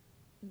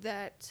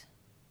that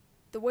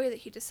the way that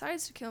he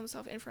decides to kill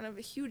himself in front of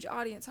a huge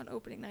audience on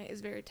opening night is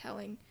very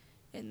telling,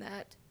 in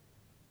that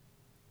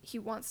he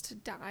wants to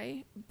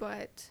die,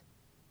 but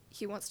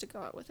he wants to go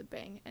out with a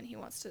bang, and he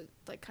wants to,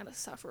 like, kind of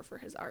suffer for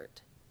his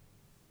art.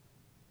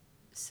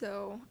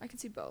 So I can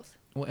see both.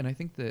 Well, and I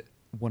think that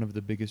one of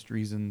the biggest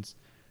reasons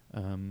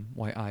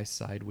why I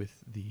side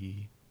with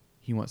the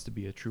he wants to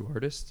be a true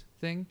artist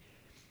thing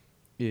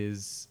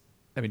is,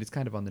 I mean, it's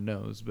kind of on the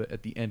nose, but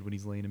at the end when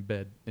he's laying in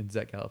bed and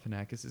Zach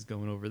Galifianakis is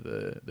going over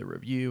the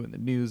review and the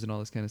news and all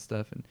this kind of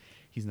stuff, and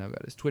he's now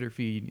got his Twitter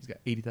feed and he's got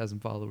 80,000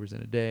 followers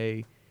in a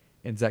day,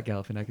 and Zach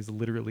Galifianakis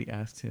literally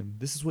asks him,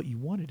 "This is what you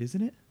wanted,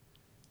 isn't it?"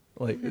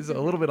 Like, it's a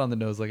little bit on the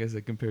nose, like I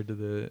said, compared to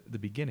the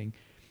beginning,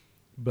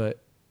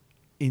 but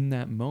in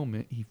that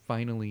moment, he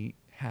finally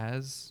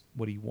has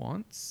what he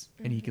wants,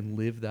 and he can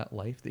live that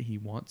life that he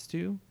wants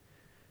to.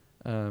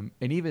 And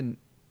even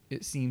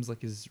it seems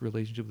like his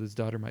relationship with his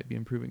daughter might be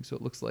improving, so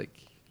it looks like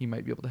he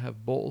might be able to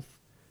have both.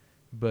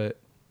 But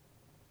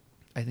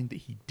I think that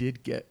he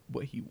did get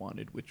what he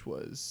wanted, which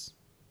was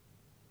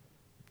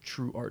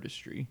true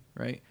artistry,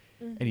 right?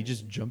 And he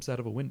just jumps out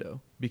of a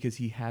window because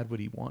he had what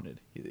he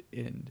wanted,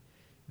 and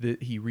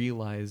that he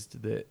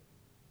realized that,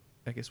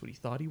 I guess, what he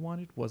thought he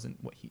wanted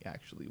wasn't what he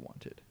actually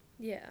wanted.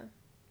 Yeah.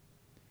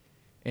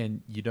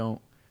 And you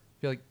don't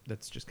feel like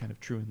that's just kind of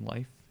true in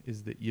life,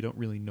 is that you don't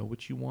really know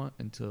what you want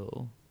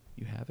until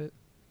you have it.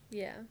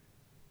 Yeah.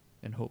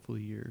 And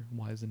hopefully you're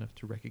wise enough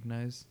to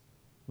recognize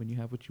when you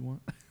have what you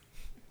want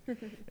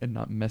and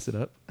not mess it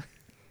up.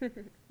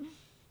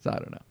 So I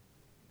don't know.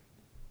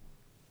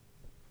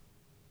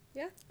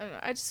 Yeah. I don't know.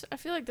 I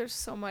feel like there's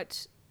so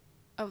much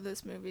of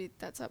this movie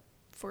that's up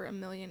for a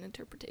million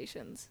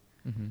interpretations.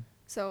 Mm-hmm.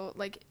 So,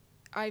 like,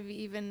 I've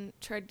even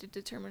tried to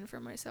determine for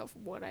myself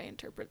what I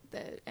interpret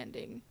the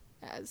ending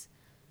as.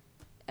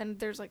 And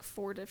there's, like,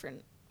 4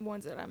 different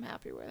ones that I'm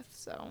happy with,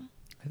 so.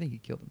 I think he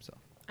killed himself.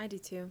 I do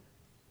too.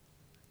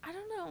 I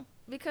don't know.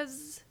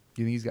 Because,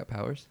 Do you think he's got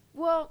powers?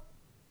 well,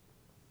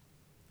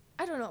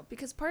 I don't know.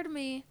 Because part of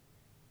me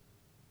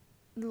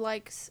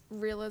likes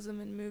realism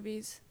in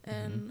movies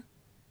and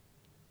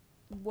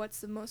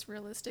what's the most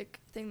realistic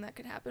thing that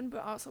could happen,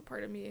 but also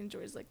part of me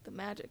enjoys, like, the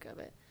magic of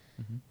it.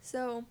 Mm-hmm.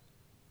 So,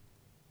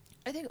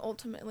 I think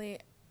ultimately,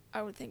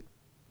 I would think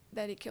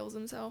that he kills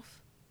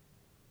himself.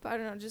 But I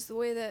don't know, just the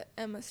way that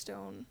Emma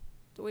Stone,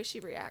 the way she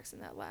reacts in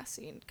that last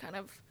scene kind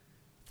of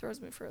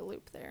throws me for a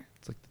loop there.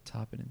 It's like the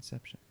top in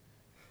Inception.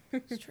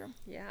 It's true.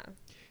 Yeah.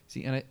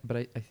 See, and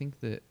I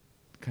think that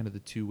kind of the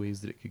 2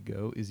 ways that it could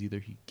go is either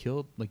he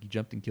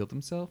jumped and killed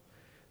himself,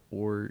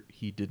 or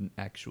he didn't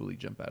actually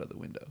jump out of the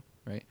window,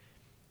 right?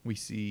 We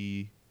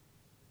see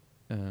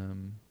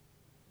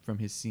from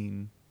his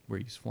scene where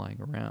he's flying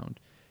around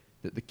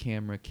that the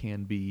camera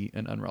can be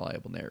an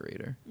unreliable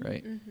narrator,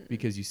 right? Mm-hmm.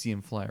 Because you see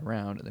him fly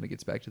around and then it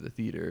gets back to the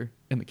theater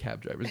and the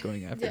cab driver's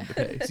going after him to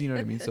pay. So you know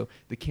what I mean? So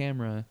the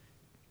camera,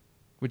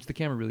 which the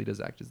camera really does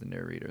act as the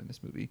narrator in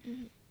this movie,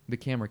 the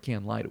camera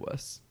can lie to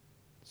us.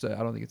 So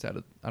I don't think it's out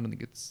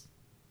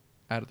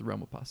of the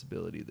realm of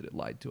possibility that it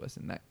lied to us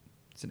in that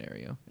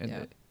scenario, and Yeah.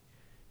 that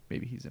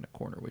maybe he's in a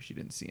corner where she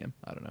didn't see him.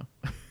 I don't know.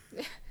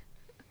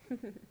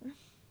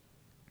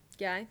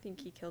 Yeah, I think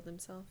he killed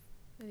himself.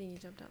 I think he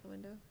jumped out the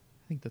window.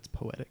 I think that's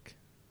poetic,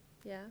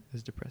 Yeah.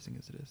 as depressing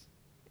as it is.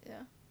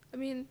 Yeah. I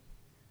mean,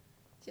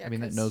 yeah. I mean,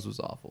 that 'cause- nose was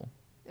awful.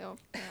 Oh,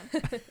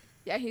 yeah.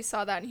 Yeah, he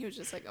saw that and he was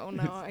just like, oh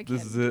no, I can't.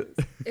 This is do it.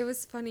 this. It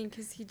was funny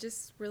because he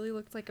just really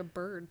looked like a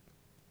bird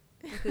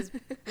with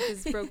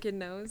his broken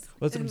nose.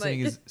 Well, that's what I'm And, saying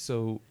like- is,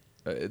 so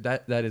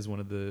that is one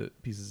of the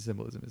pieces of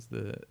symbolism, is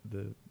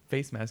the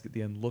face mask at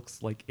the end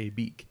looks like a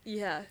beak.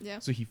 Yeah. Yeah.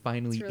 So he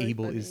finally It's really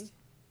funny.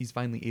 he's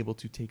finally able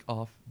to take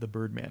off the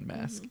Birdman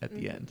mask Mhm. at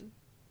the end. Mhm.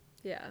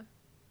 Yeah.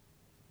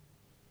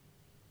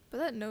 But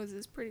that nose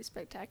is pretty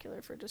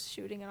spectacular for just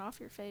shooting it off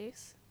your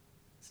face.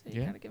 So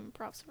you Yeah. gotta give him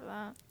props for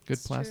that. Good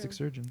It's plastic true.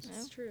 surgeons. Yeah.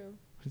 It's true.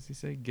 What does he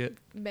say? Get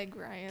Meg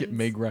Ryan.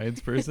 Meg Ryan's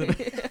person.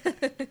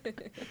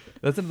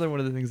 That's another one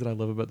of the things that I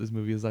love about this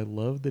movie is I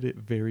love that it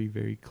very,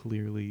 very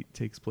clearly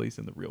takes place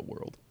in the real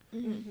world.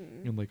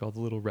 Mm-hmm. And like all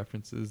the little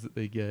references that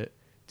they get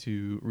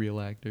to real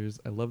actors.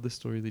 I love the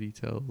story that he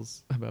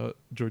tells about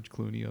George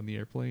Clooney on the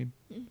airplane,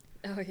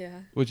 Oh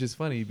yeah. which is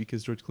funny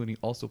because George Clooney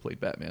also played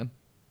Batman.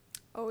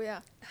 Oh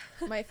yeah,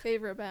 my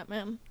favorite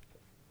Batman,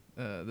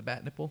 The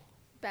Bat Nipple.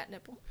 Bat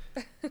Nipple.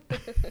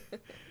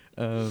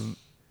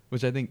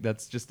 Which I think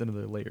that's just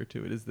another layer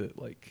to it, is that,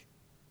 like,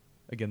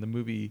 again, the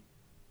movie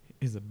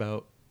is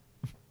about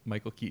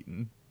Michael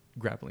Keaton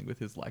grappling with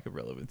his lack of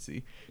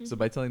relevancy. So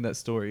by telling that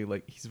story,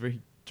 like, he's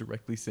very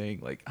directly saying,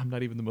 like, I'm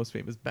not even the most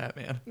famous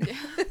Batman. Yeah.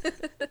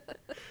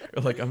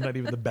 Or like, I'm not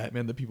even the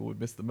Batman that people would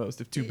miss the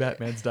most if 2 Yeah.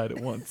 Batmans died at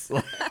once.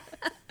 Like,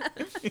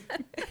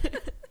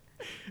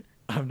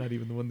 I'm not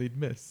even the one they'd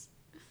miss.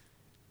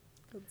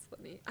 That's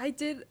funny. I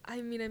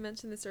mean, I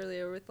mentioned this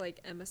earlier with like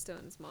Emma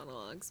Stone's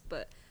monologues,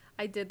 but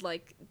I did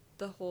like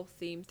the whole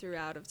theme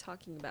throughout of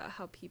talking about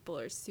how people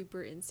are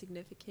super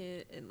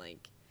insignificant and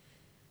like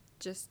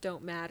just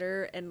don't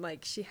matter. And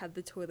like she had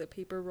the toilet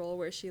paper roll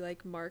where she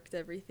like marked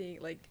everything,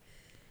 like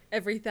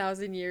every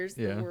 1,000 years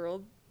Yeah. the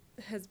world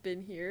has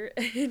been here,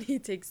 and he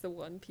takes the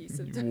one piece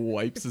of He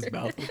wipes his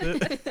mouth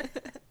with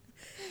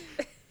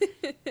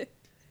it.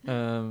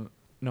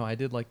 No, I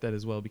did like that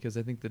as well, because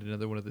I think that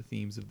another one of the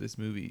themes of this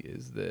movie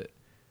is that,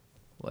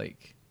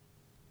 like,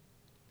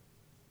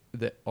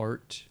 that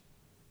art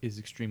is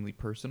extremely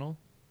personal,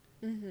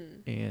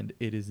 Mm-hmm. and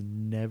it is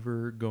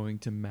never going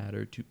to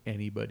matter to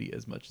anybody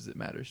as much as it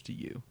matters to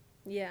you,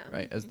 Yeah.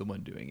 right? As the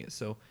one doing it.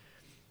 So,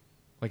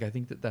 like, I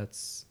think that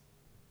that's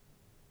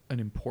an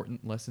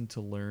important lesson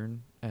to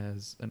learn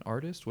as an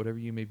artist, whatever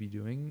you may be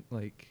doing.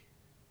 Like,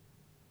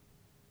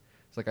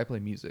 it's like I play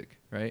music,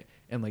 right?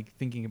 And like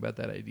thinking about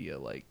that idea,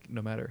 like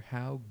no matter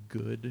how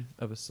good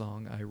of a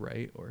song I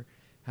write, or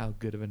how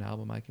good of an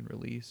album I can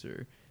release,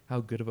 or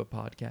how good of a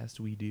podcast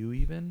we do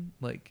even,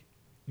 like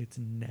it's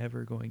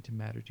never going to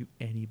matter to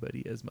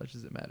anybody as much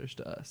as it matters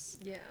to us.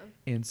 Yeah.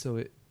 And so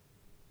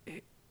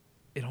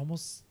it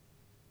almost,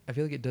 I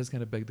feel like it does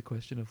kind of beg the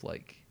question of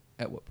like,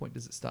 at what point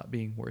does it stop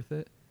being worth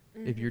it?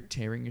 If you're Mhm.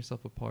 tearing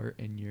yourself apart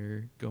and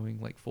you're going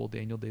like full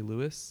Daniel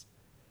Day-Lewis,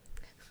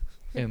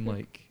 and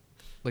like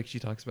she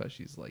talks about,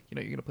 she's like, you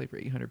know, you're gonna play for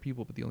 800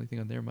 people, but the only thing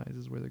on their minds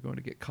is where they're going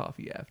to get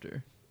coffee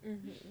after.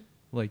 Mhm.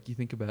 Like you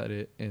think about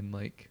it, and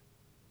like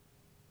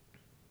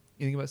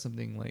you think about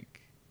something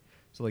like,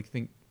 so like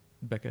think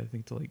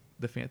to like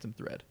the Phantom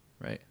Thread,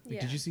 right? Like,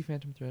 Yeah. did you see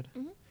Phantom Thread?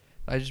 Mhm.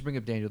 I just bring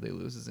up Daniel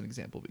Day-Lewis as an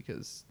example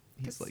because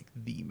he's 'Cause- like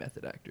the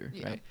method actor,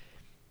 Yeah. right?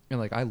 And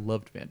like I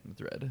loved Phantom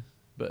Thread,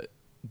 but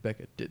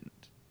Becca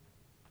didn't,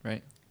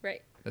 right?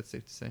 Right. That's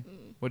safe to say.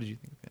 Mm. What did you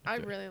think of Phantom I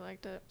Thread? really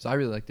liked it. So I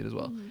really liked it as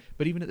well. Mhm.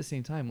 But even at the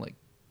same time, like,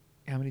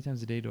 how many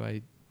times a day do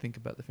I think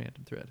about the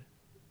Phantom Thread?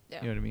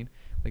 Yeah. You know what I mean?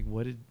 Like,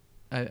 what did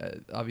I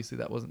obviously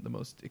that wasn't the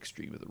most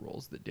extreme of the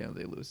roles that Daniel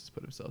Day-Lewis has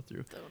put himself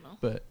through, Don't know.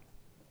 but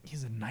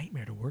he's a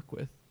nightmare to work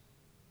with.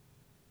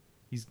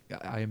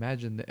 I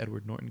imagine that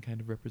Edward Norton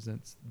kind of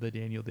represents the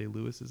Daniel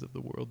Day-Lewises of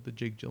the world, the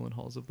Jake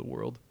Gyllenhaals of the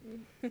world,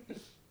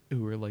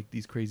 who are like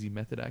these crazy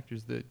method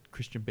actors, the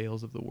Christian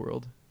Bales of the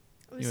world.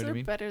 At least know what I they're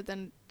mean? better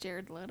than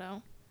Jared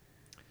Leto.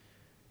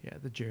 Yeah,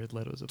 the Jared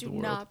Letos of Do the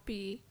world. not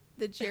be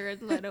the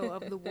Jared Leto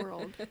of the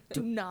world.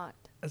 Do not.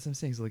 That's what I'm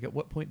saying. So, like, at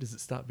what point does it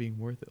stop being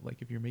worth it?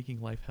 Like, if you're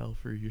making life hell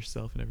for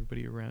yourself and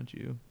everybody around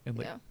you, and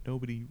like Yeah.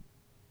 nobody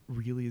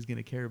really is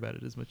gonna care about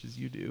it as much as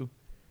you do.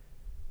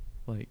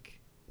 Like,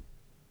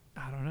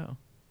 I don't know.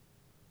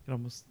 It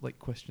almost like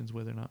questions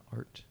whether or not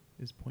art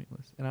is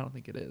pointless, and I don't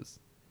think it is.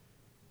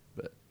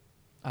 But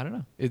I don't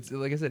know. It's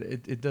like I said,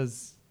 it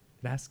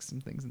asks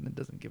some things and then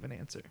doesn't give an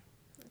answer.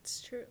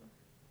 It's true.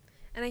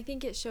 And I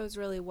think it shows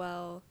really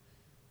well,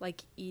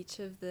 like, each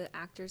of the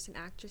actors and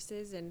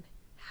actresses and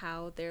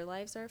how their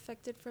lives are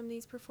affected from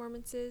these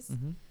performances.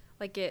 Mm-hmm.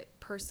 Like, it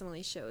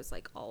personally shows,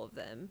 like, all of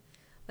them.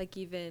 Like,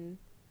 even,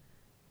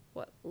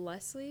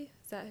 Leslie?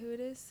 Is that who it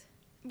is?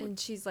 And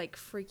she's, like,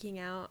 freaking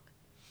out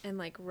and,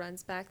 like,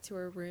 runs back to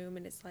her room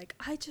and is like,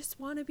 I just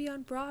want to be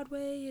on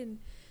Broadway and,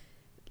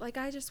 like,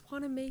 I just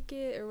want to make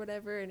it or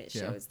whatever. And it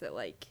Yeah. shows that,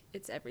 like,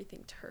 it's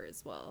everything to her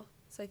as well.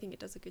 So I think it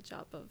does a good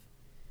job of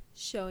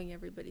showing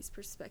everybody's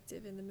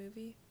perspective in the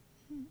movie.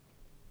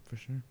 For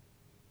sure.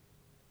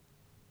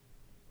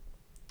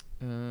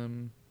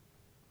 Again,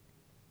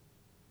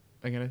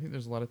 I think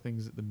there's a lot of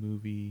things that the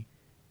movie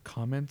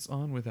comments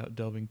on without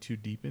delving too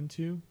deep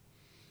into.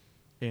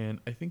 And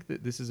I think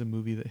that this is a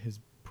movie that has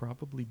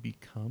probably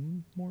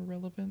become more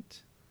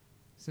relevant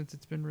since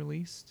it's been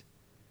released.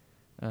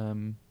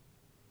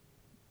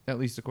 At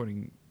least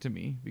according to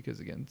me, because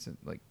again,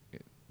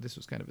 this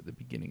was kind of at the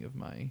beginning of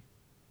my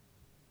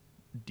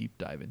deep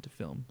dive into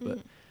film. But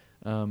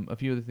a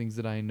few of the things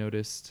that I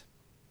noticed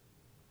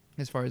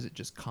as far as it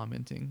just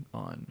commenting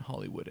on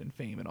Hollywood and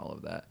fame and all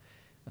of that,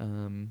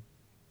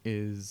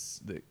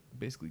 is that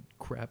basically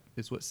crap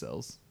is what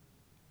sells.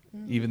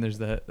 Even there's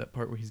that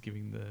part where he's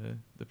giving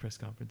the press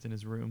conference in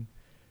his room,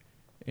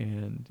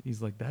 and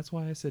he's like, "That's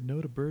why I said no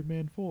to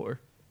Birdman 4."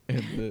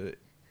 And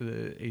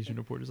the Asian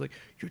reporter's like,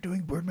 "You're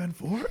doing Birdman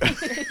 4?"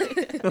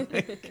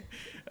 Like,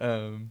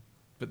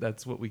 but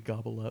that's what we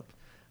gobble up.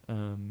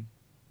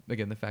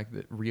 Again, the fact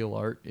that real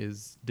art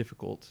is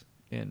difficult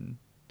and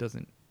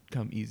doesn't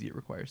come easy. It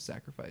requires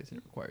sacrifice, and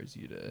it requires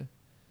you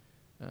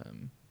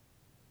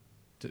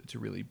to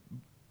really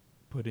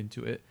put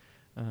into it.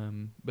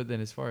 But then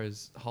as far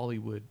as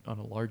Hollywood on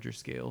a larger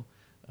scale,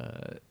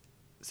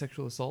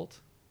 sexual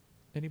assault,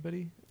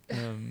 anybody?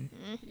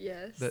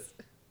 Yes. That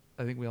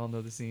I think we all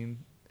know the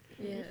scene.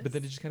 Yes. But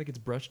then it just kind of gets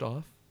brushed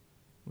off.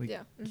 Like,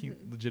 Yeah. he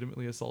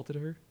legitimately assaulted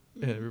her.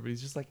 And everybody's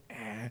just like,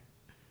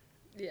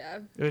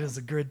 Yeah. it was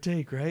a good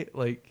take, right?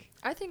 Like,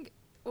 I think,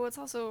 well, it's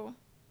also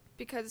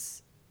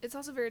because it's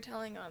also very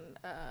telling on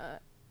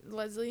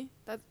Leslie.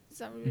 Is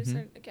that what you're Mhm.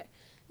 saying? Okay.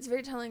 It's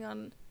very telling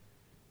on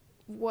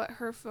what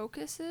her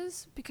focus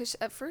is, because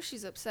at first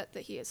she's upset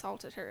that he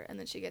assaulted her, and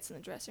then she gets in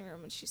the dressing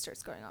room and she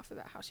starts going off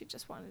about how she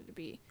just wanted to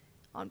be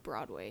on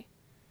Broadway.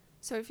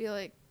 So I feel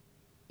like,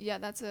 yeah,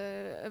 that's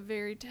a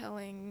very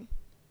telling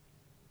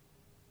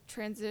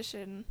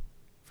transition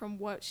from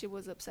what she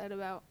was upset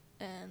about.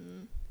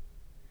 And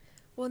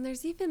Well, and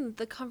there's even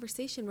the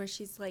conversation where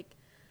she's like,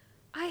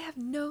 I have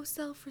no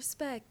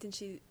self-respect.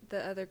 And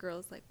the other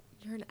girl's like,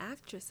 you're an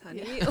actress,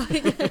 honey. Yeah.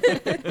 Like,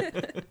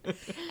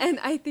 and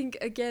I think,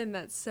 again,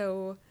 that's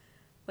so,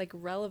 like,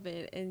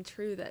 relevant and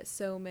true that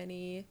so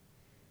many,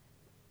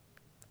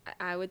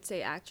 I would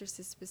say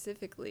actresses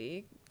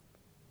specifically.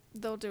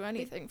 they'll do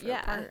anything for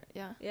Yeah. a part.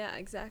 Yeah. Yeah,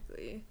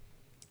 exactly.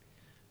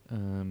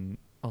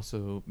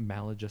 also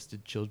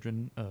maladjusted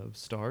children of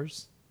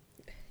stars.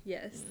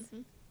 Yes.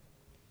 Mhm.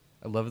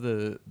 I love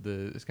the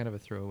it's kind of a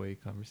throwaway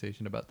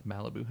conversation about the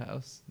Malibu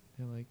house.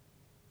 They're like,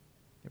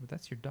 yeah, but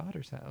that's your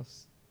daughter's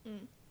house.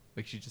 Mm.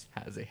 Like, she just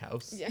has a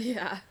house. Yeah.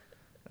 Yeah.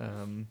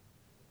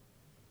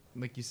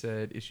 Like you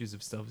said, issues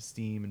of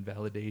self-esteem and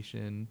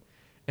validation.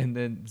 And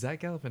then Zach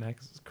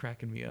Galifianakis is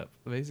cracking me up.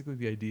 Basically,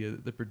 the idea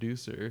that the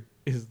producer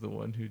is the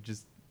one who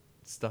just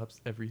stops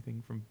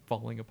everything from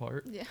falling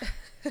apart. Yeah.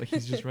 Like,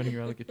 he's just running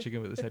around like a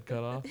chicken with his head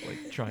cut off,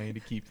 like, trying to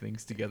keep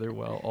things together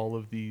while all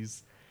of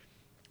these,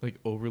 like,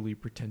 overly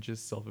pretentious,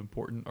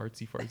 self-important,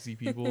 artsy-fartsy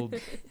people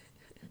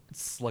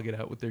slug it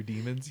out with their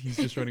demons. He's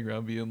just running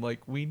around being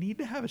like, we need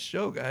to have a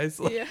show, guys.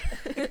 Like, Yeah.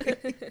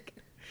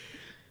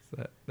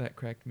 so that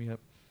cracked me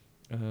up.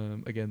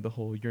 Again, the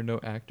whole "you're no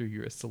actor,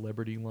 you're a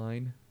celebrity"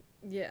 line.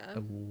 Yeah.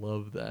 I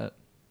love that.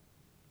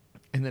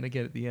 And then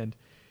again at the end,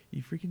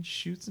 he freaking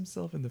shoots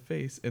himself in the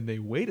face, and they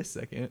wait a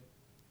second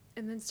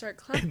And then start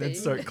clapping. and then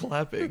start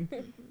clapping.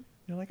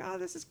 You're like, "Oh,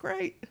 this is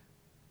great,"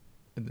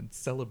 and then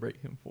celebrate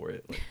him for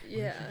it. Like, why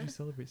Yeah. should you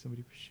celebrate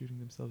somebody for shooting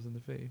themselves in the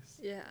face?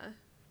 Yeah.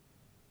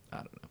 I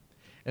don't know.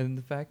 And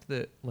the fact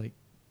that like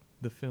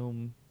the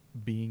film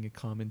being a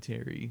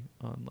commentary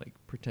on like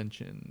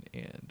pretension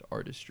and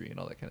artistry and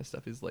all that kind of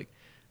stuff is like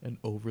an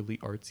overly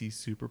artsy,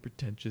 super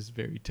pretentious,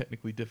 very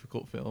technically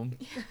difficult film.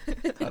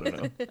 I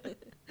don't know.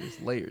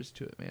 There's layers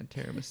to it, man.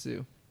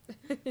 Tiramisu,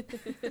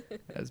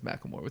 as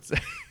Macklemore would say.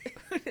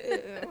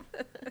 Ew.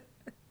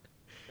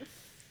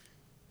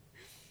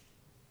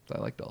 So I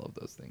liked all of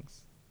those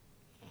things.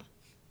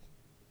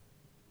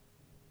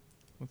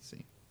 Let's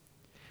see.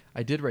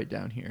 I did write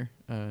down here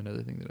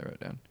another thing that I wrote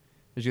down.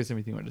 Did you guys have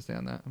anything you wanted to say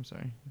on that? I'm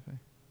sorry. If I...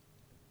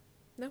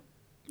 No,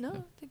 No.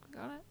 I think we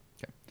got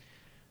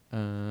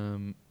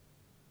it.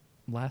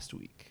 Last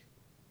week,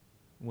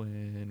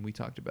 when we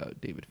talked about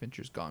David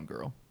Fincher's Gone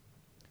Girl,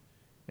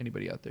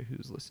 anybody out there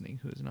who's listening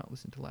who has not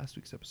listened to last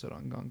week's episode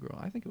on Gone Girl,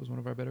 I think it was one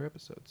of our better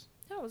episodes.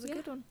 Yeah, it was a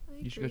good one.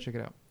 You should go check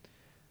it out.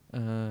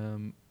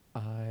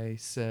 I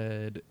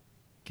said,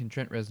 can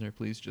Trent Reznor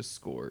please just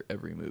score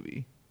every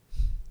movie?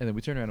 And then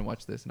we turned around and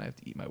watched this, and I have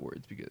to eat my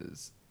words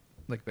because,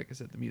 like Becca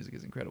said, the music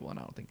is incredible, and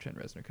I don't think Trent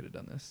Reznor could have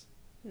done this.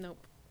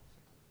 Nope.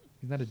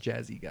 He's not a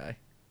jazzy guy.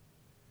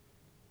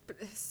 But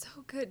it's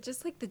so good.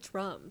 Just like the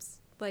drums.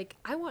 Like,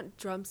 I want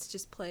drums to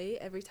just play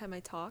every time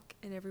I talk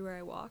and everywhere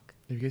I walk.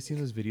 Have you guys seen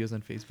those videos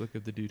on Facebook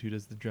of the dude who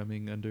does the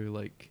drumming under,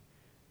 like,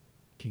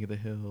 King of the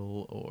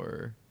Hill,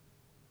 or...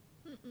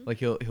 Like,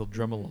 he'll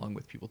drum along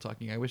with people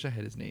talking. I wish I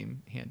had his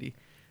name handy.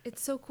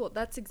 It's so cool.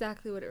 That's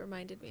exactly what it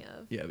reminded me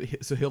of. Yeah,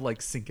 but so he'll,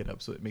 like, sync it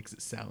up so it makes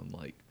it sound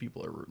like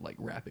people are, like,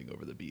 rapping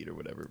over the beat or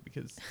whatever,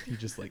 because he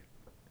just, like,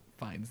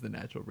 finds the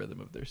natural rhythm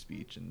of their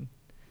speech, and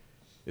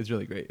it's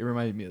really great. It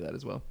reminded me of that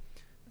as well.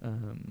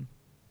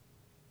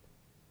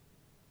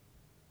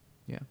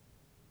 Yeah.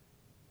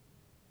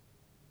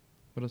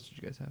 What else did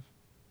you guys have?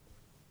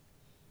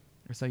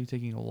 I saw you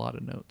taking a lot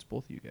of notes,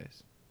 both of you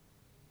guys.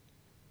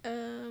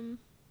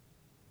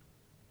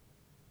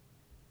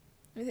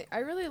 I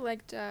really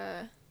liked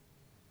the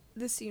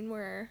scene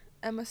where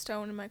Emma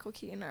Stone and Michael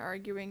Keaton are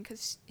arguing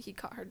because he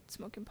caught her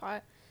smoking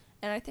pot,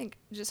 and I think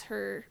just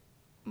her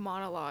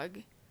monologue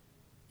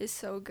is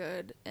so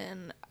good,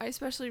 and I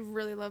especially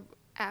really love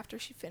after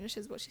she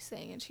finishes what she's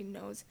saying and she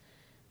knows,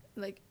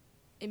 like,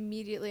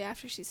 immediately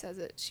after she says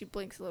it, she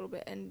blinks a little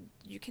bit and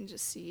you can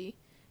just see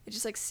it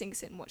just like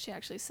sinks in what she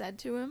actually said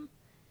to him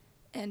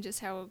and just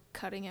how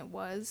cutting it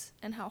was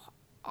and how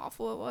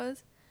awful it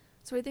was.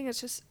 So I think it's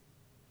just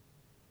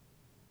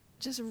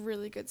a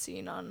really good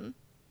scene on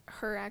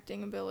her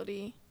acting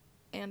ability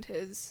and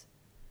his,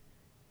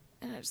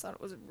 and I just thought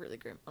it was a really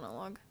great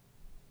monologue.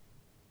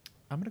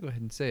 I'm going to go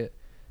ahead and say it.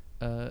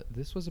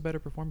 This was a better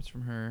performance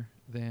from her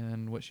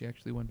than what she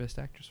actually won Best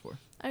Actress for.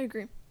 I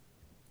agree.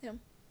 Yeah.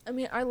 I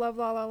mean, I love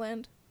La La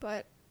Land,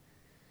 but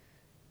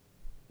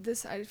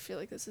I feel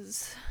like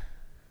it's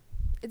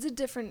a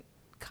different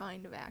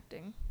kind of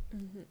acting.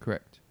 Mm-hmm.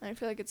 Correct. I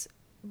feel like it's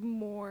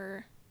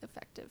more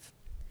effective.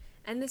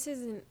 And this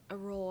isn't a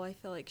role I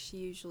feel like she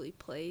usually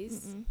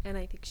plays. Mm-mm. And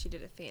I think she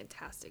did a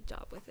fantastic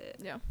job with it.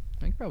 Yeah. I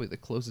think probably the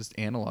closest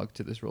analog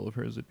to this role of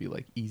hers would be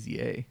like Easy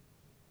A,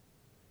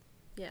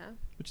 Yeah.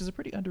 which is a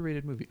pretty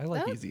underrated movie. I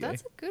like Easy A.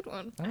 That's a good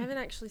one. I haven't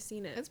actually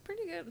seen it. It's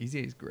pretty good. Easy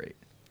A is great.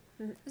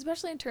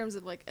 Especially in terms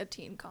of like a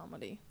teen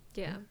comedy.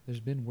 Yeah. There's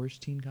been worse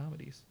teen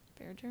comedies.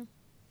 Very true.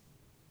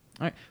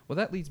 All right. Well,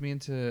 that leads me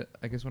into,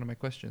 I guess, one of my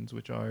questions,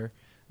 which are,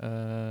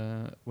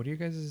 what are your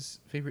guys'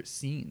 favorite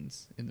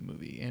scenes in the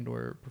movie and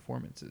or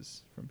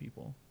performances from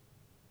people?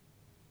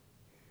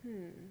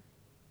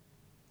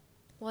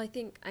 Well, I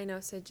think, I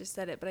know Sid just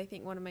said it, but I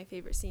think one of my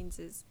favorite scenes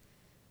is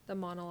the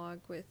monologue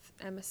with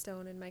Emma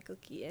Stone and Michael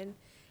Keaton.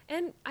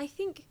 And I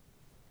think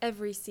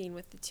every scene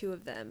with the two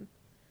of them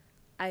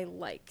I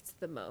liked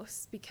the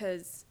most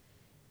because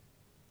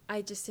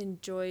I just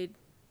enjoyed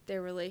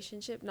their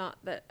relationship. Not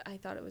that I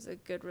thought it was a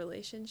good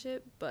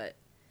relationship, but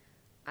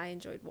I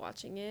enjoyed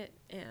watching it,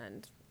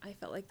 and I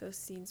felt like those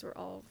scenes were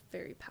all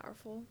very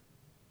powerful.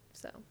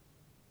 So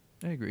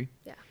I agree.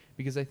 Yeah.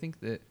 Because I think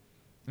that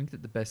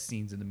the best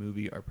scenes in the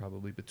movie are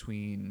probably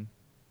between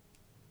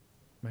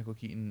Michael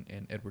Keaton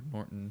and Edward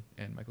Norton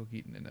and Michael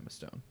Keaton and Emma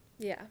Stone.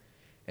 yeah.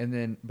 And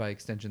then by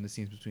extension the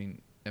scenes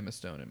between Emma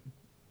Stone and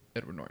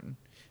Edward Norton,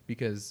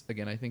 because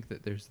again I think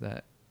that there's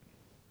that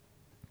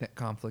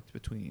conflict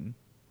between,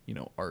 you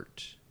know,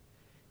 art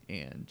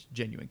and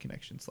genuine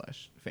connection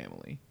 /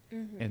 family.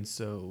 Mm-hmm. And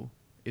so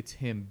it's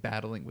him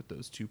battling with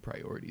those two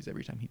priorities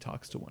every time he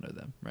talks to one of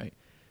them, right?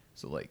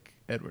 So like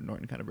Edward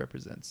Norton kind of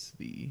represents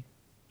the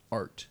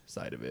art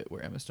side of it,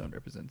 where Emma Stone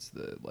represents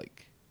the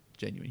like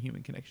genuine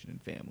human connection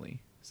and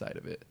family side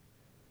of it.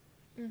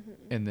 Mm-hmm.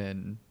 And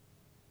then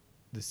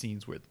the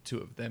scenes where the two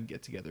of them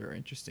get together are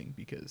interesting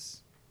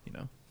because, you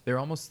know, they're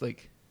almost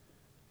like,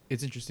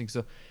 it's interesting.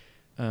 So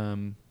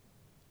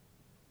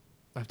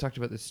I've talked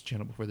about this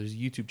channel before. There's a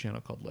YouTube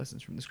channel called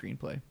Lessons from the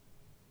Screenplay.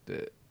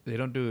 They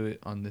don't do it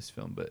on this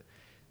film, but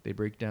they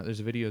break down. There's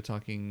a video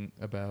talking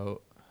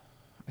about,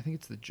 I think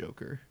it's the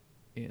Joker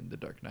in The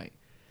Dark Knight.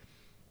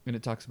 And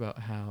it talks about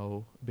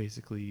how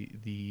basically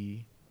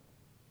the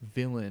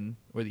villain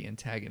or the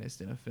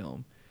antagonist in a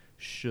film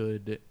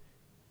should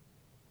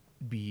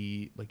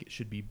be like, it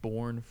should be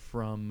born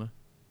from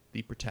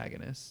the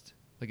protagonist,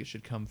 like it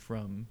should come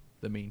from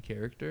the main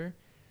character,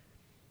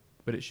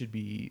 but it should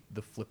be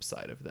the flip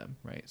side of them,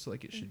 right? So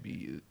like it should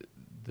be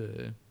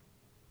the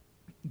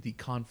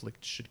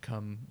conflict should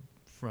come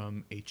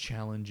from a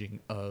challenging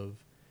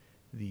of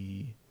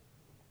the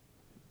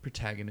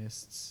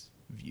protagonist's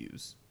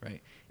views,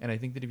 right? And I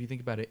think that if you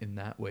think about it in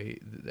that way,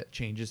 that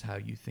changes how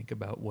you think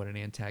about what an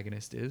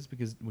antagonist is,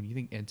 because when you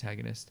think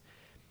antagonist,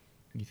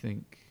 you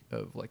think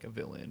of like a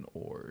villain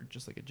or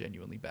just like a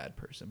genuinely bad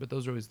person, but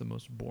those are always the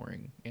most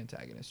boring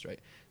antagonists, right?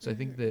 So I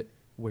think that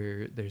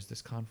where there's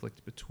this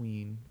conflict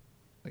between,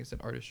 like I said,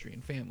 artistry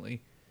and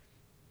family,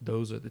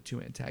 those are the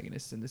two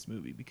antagonists in this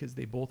movie, because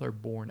they both are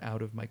born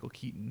out of Michael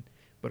Keaton,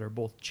 but are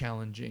both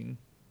challenging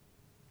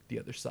the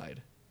other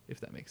side, if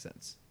that makes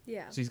sense.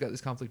 Yeah. So he's got this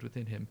conflict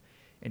within him,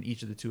 and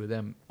each of the two of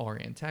them are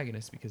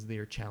antagonists because they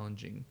are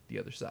challenging the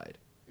other side.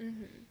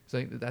 Mm-hmm. So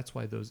I think that's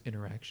why those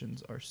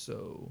interactions are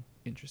so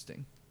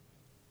interesting.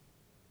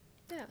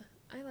 Yeah,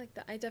 I like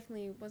that. I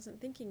definitely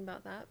wasn't thinking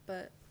about that,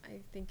 but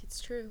I think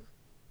it's true.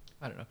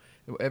 I don't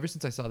know. Ever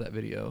since I saw that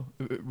video,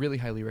 really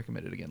highly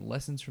recommended. Again,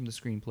 Lessons from the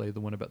Screenplay, the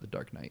one about the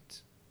Dark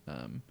Knight,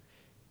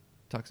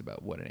 talks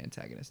about what an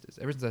antagonist is.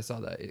 Ever since I saw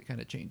that, it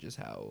kind of changes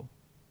how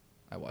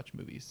I watch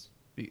movies.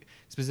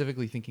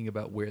 Specifically thinking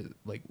about where,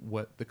 like,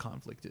 what the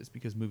conflict is,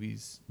 because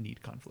movies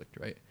need conflict,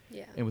 right?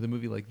 Yeah. And with a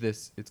movie like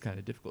this, it's kind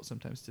of difficult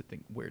sometimes to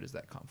think, where does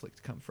that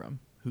conflict come from?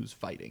 Who's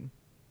fighting?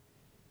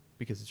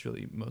 Because it's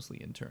really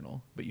mostly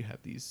internal, but you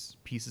have these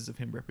pieces of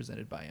him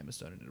represented by Emma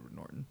Stone and Edward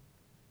Norton.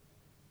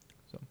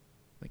 So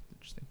I think it's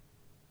interesting.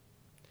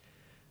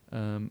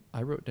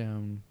 I wrote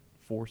down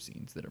 4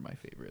 scenes that are my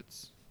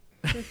favorites.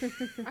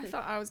 I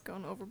thought I was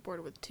going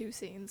overboard with 2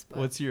 scenes, but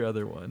What's your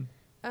other one?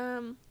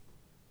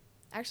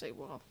 actually,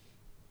 well,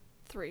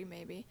 3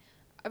 maybe.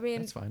 I mean,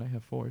 That's fine. I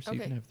have 4, so you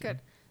okay, can have 3.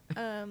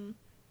 good.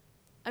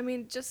 I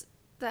mean, just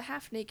the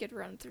half-naked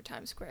run through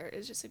Times Square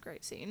is just a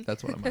great scene.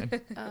 That's one of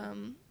mine.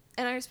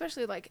 And I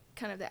especially like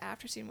kind of the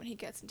after scene when he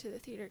gets into the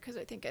theater, because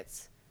I think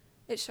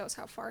it shows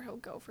how far he'll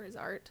go for his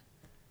art.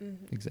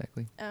 Mm-hmm.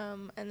 Exactly.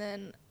 And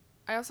then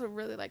I also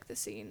really like the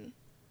scene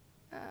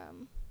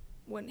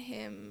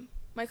when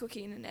Michael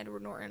Keaton and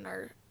Edward Norton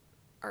are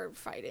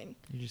fighting.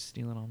 You're just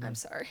stealing all mine. I'm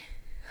sorry.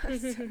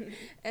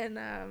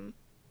 And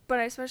but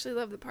I especially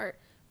love the part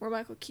where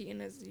Michael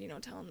Keaton is,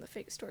 telling the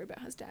fake story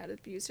about his dad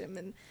abused him,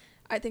 and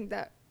I think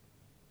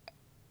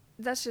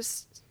that's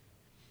just,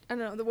 I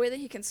don't know, the way that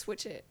he can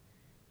switch it.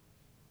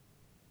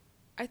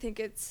 I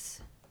think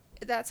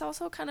that's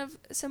also kind of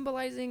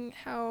symbolizing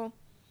how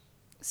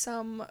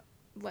some,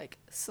 like,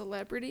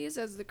 celebrities,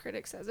 as the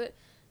critic says it,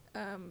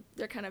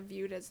 they're kind of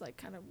viewed as, like,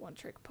 kind of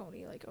one-trick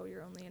pony, like, oh,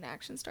 you're only an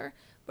action star.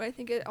 But I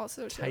think it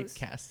also shows...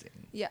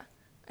 Typecasting. Yeah.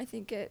 I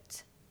think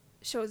it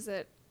shows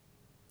that,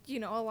 a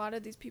lot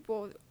of these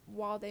people,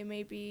 while they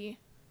may be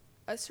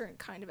a certain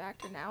kind of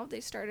actor now,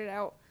 they started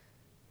out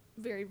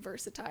very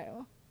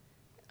versatile.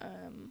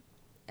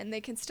 And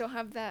they can still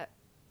have that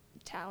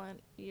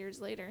talent years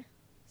later.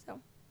 So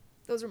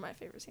those are my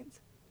favorite scenes.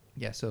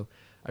 Yeah, so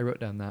I wrote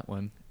down that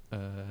one,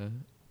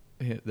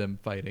 them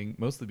fighting,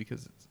 mostly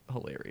because it's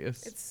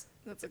hilarious.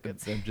 That's a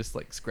good scene. Them just,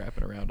 like,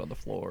 scrapping around on the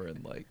floor,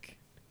 and, like,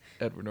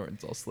 Edward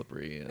Norton's all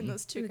slippery. And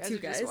those two the guys two are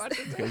just guys.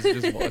 watching. guys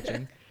are just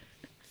watching.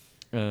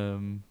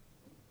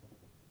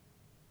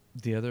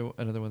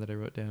 Another one that I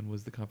wrote down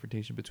was the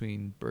confrontation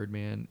between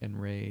Birdman and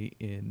Ray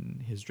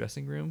in his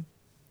dressing room,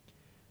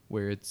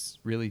 where it's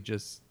really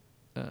just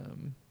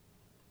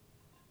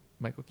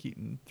Michael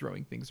Keaton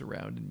throwing things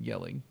around and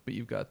yelling, but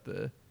you've got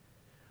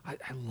I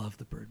love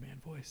the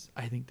Birdman voice.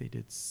 I think they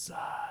did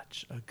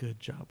such a good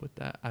job with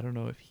that. I don't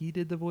know if he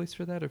did the voice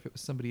for that or if it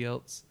was somebody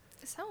else,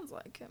 It sounds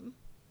like him.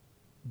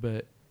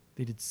 but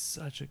they did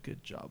such a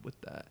good job with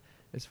that,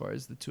 as far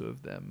as the two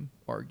of them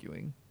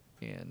arguing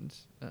and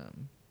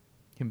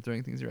him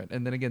throwing things around.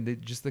 And then again,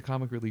 the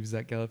comic relief,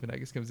 Zach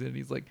Galifianakis comes in and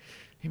he's like,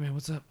 "Hey man,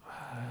 what's up?"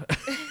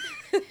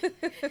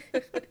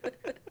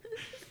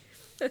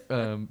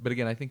 But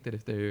again, I think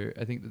that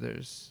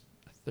there's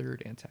a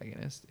third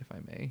antagonist, if I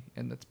may,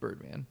 and that's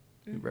Birdman,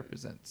 who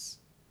represents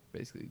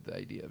basically the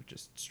idea of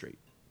just straight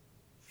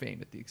fame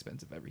at the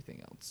expense of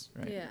everything else,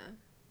 right? Yeah.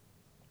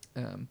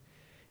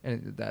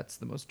 And that's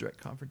the most direct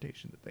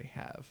confrontation that they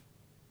have,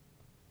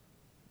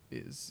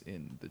 is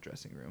in the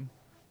dressing room.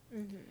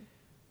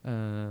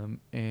 Mm-hmm.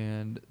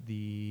 And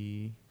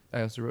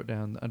I also wrote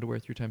down the underwear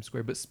through Times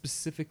Square, but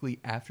specifically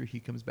after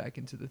he comes back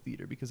into the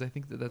theater, because I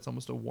think that that's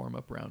almost a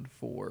warm-up round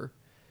for...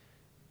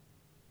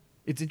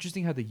 It's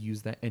interesting how they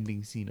use that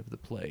ending scene of the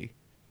play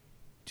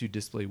to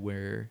display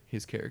where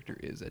his character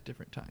is at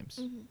different times,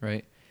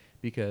 right?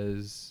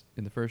 Because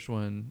in the first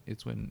one,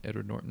 it's when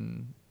Edward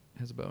Norton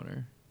has a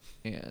boner.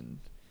 And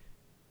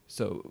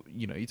so,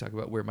 you talk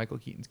about where Michael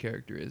Keaton's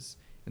character is.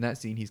 In that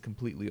scene, he's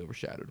completely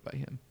overshadowed by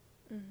him,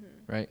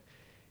 right?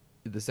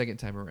 The second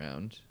time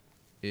around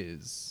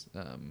is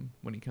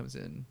when he comes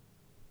in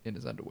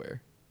his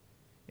underwear.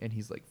 And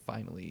he's, like,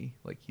 finally,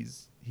 like,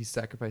 he's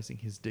sacrificing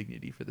his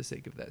dignity for the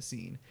sake of that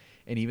scene.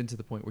 And even to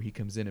the point where he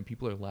comes in and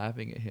people are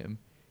laughing at him,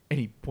 and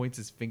he points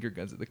his finger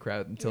guns at the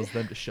crowd and tells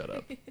them to shut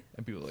up.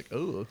 And people are like,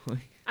 oh.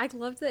 I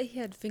loved that he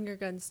had finger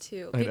guns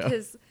too, I know.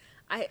 because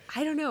I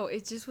don't know,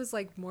 it just was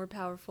like more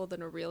powerful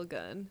than a real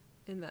gun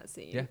in that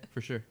scene. Yeah,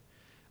 for sure.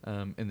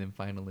 And then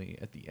finally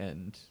at the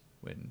end,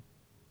 when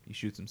he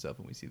shoots himself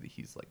and we see that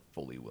he's like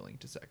fully willing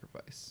to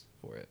sacrifice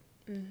for it.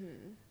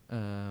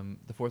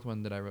 The fourth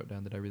one that I wrote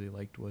down that I really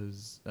liked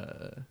was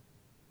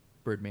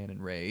Birdman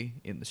and Ray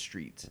in the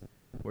street,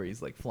 where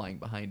he's like flying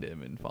behind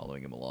him and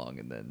following him along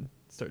and then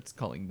starts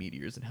calling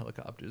meteors and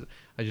helicopters.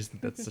 I just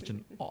think that's such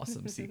an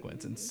awesome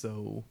sequence and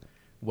so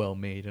well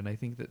made. And I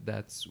think that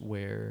that's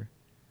where,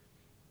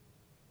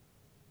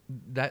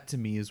 that to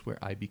me is where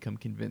I become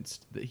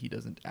convinced that he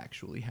doesn't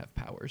actually have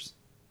powers.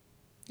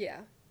 Yeah.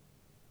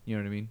 You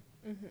know what I mean?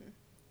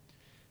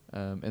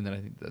 And then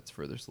I think that's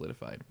further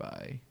solidified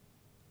by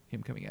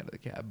him coming out of the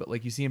cab. But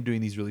like you see him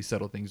doing these really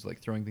subtle things, like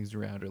throwing things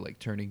around or like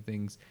turning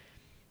things.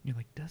 You're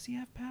like, does he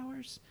have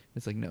powers?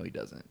 It's like, no, he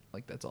doesn't.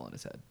 Like that's all in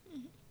his head.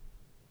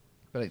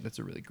 But I think that's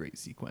a really great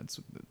sequence.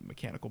 The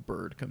mechanical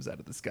bird comes out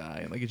of the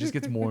sky and like it just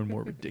gets more and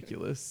more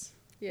ridiculous.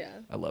 Yeah.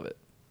 I love it.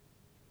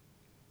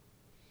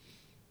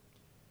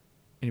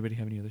 Anybody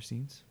have any other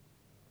scenes?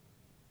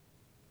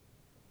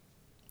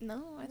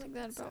 No, I think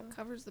that so. about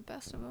covers the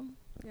best of them.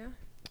 Yeah.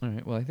 All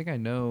right. Well, I think I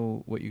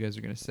know what you guys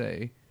are going to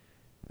say.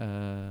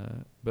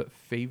 But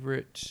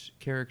favorite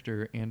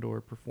character and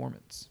or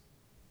performance?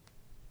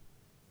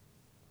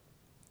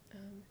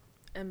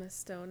 Emma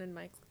Stone and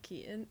Michael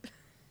Keaton.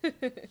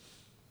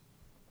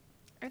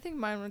 I think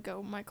mine would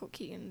go Michael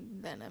Keaton,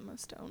 then Emma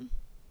Stone.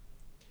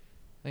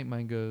 I think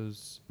mine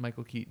goes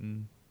Michael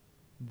Keaton,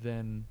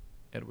 then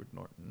Edward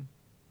Norton.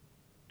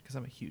 Because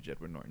I'm a huge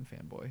Edward Norton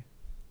fanboy.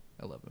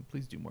 I love him.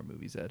 Please do more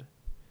movies, Ed.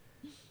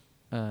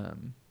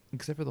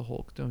 Except for the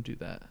Hulk. Don't do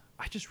that.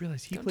 I just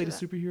realized he Don't played a do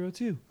that. superhero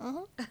too.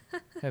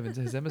 Heavens,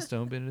 has Emma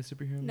Stone been in a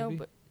superhero No, movie?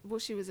 but well,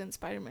 she was in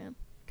Spider-Man.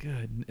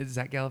 Good. Is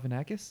Zach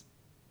Galifianakis?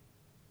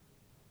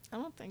 I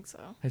don't think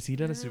so. Has he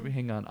done a No. super?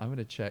 Hang on, I'm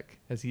gonna check.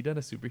 Has he done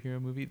a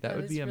superhero movie? That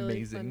would is be really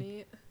amazing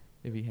funny.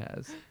 if he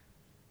has.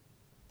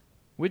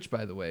 Which,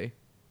 by the way,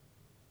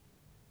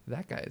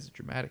 that guy is a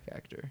dramatic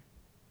actor.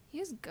 He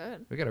is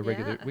good. We got a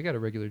regular. Yeah. We got a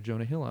regular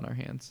Jonah Hill on our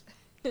hands.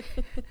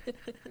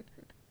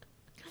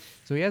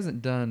 So he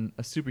hasn't done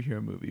a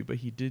superhero movie, but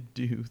he did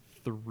do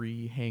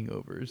 3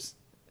 Hangovers.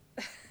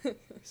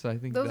 So I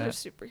think Those are that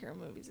superhero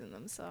movies in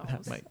themselves.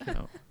 that might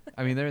count.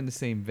 I mean, they're in the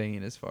same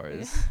vein as far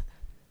as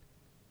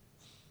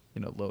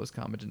lowest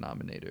common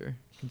denominator,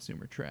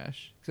 consumer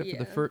trash. Except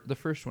for Yeah. the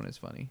first one is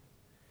funny.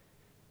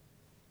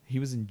 He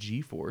was in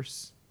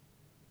G-Force.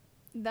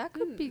 That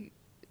could be.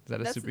 Is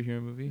that a That's-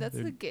 superhero movie? That's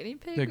They're- the guinea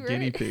pig, They're right?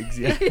 guinea pigs,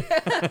 yeah.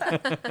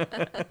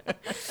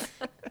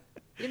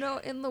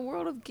 In the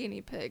world of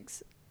guinea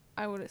pigs,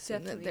 I would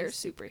assume that Definitely they're a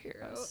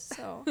superhero. superheroes.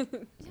 So,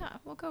 yeah,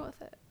 we'll go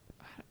with it.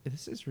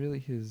 This is really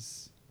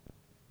his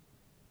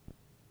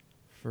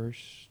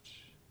first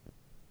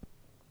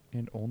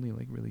and only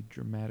like really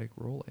dramatic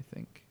role, I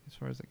think, as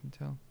far as I can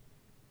tell.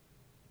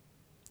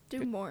 Do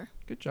Good. more.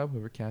 Good job,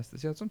 whoever cast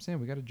this. Yeah, that's what I'm saying.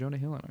 We got a Jonah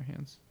Hill on our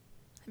hands.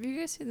 Have you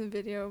guys seen the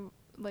video?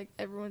 Like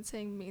everyone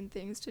saying mean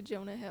things to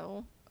Jonah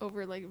Hill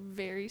over like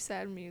very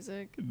sad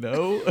music.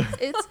 No.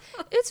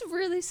 It's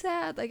really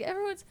sad. Like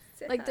everyone's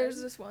like, there's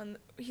Sad. this one.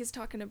 He's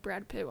talking to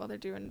Brad Pitt while they're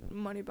doing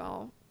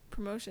Moneyball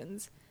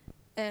promotions,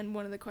 and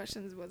one of the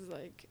questions was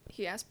like,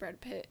 he asked Brad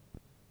Pitt,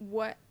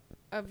 "What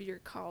of your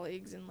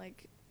colleagues and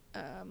like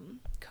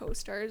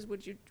co-stars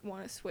would you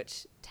want to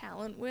switch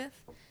talent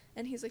with?"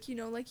 And he's like,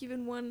 like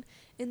even one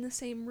in the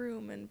same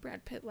room. And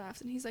Brad Pitt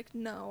laughs and he's like,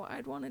 "No,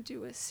 I'd want to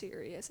do a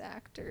serious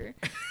actor."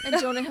 And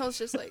Jonah Hill's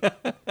just like,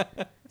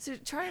 so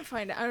try and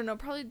find it. I don't know.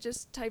 Probably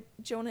just type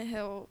Jonah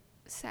Hill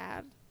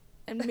sad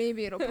and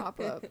maybe it'll pop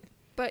up.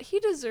 But he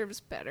deserves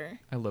better.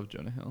 I love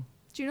Jonah Hill.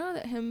 Do you know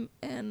that him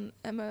and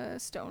Emma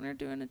Stone are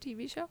doing a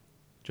TV show?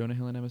 Jonah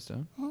Hill and Emma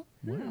Stone? Huh?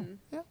 Wow.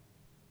 Yeah.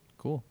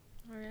 Cool.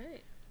 All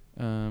right.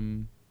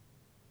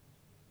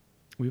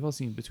 We've all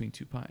seen Between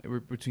Two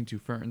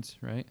Ferns,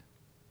 right?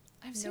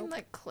 I've seen Nope.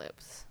 like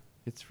clips.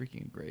 It's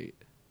freaking great.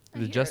 I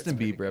The hear Justin it's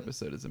pretty Bieber good.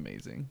 episode is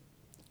amazing.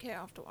 Okay,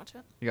 I'll have to watch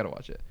it. You gotta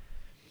watch it.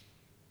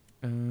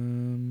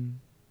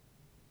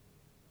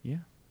 Yeah.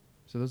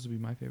 So those would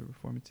be my favorite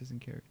performances and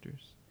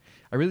characters.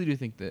 I really do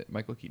think that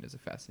Michael Keaton is a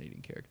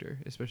fascinating character,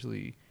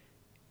 especially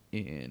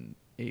in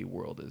a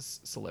world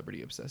as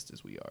celebrity obsessed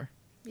as we are.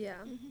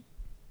 Yeah.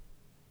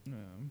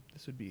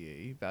 This would be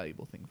a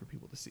valuable thing for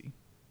people to see.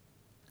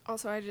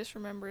 Also, I just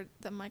remembered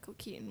that Michael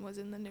Keaton was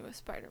in the newest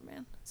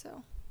Spider-Man.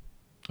 So.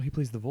 Oh, he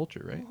plays the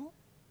Vulture, right? Uh-huh.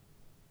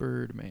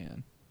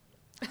 Birdman.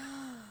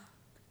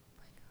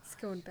 It's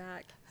going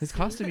back. His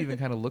costume even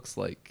kind of looks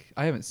like,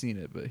 I haven't seen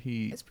it, but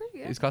It's pretty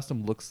good. his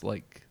costume looks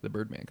like the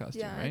Birdman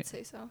costume, Yeah, right? I'd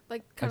say so.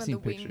 Like, kind of seen the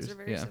wings pictures, are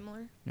very yeah.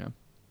 similar. Yeah.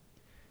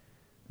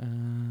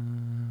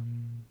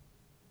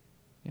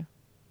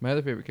 My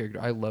other favorite character,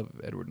 I love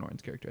Edward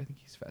Norton's character. I think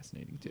he's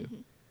fascinating too.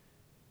 Mhm.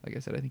 Like I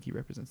said, I think he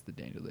represents the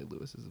Daniel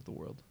Day-Lewis's of the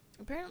world.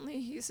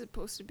 Apparently, he's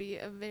supposed to be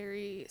a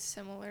very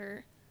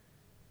similar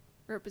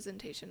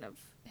representation of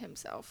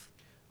himself.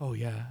 Oh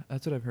yeah,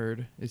 that's what I've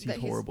heard. Is he's that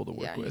horrible to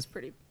work yeah, with? he's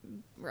pretty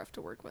rough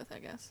to work with, I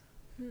guess.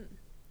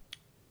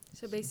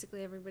 So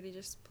basically, everybody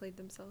just played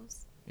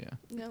themselves. Yeah.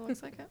 Yeah,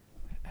 looks like it.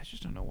 I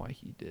just don't know why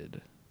he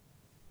did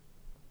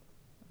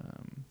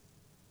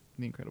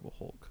the Incredible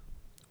Hulk.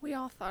 We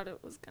all thought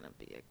it was gonna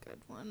be a good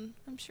one.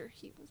 I'm sure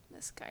he was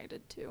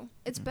misguided too.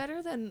 It's Mhm.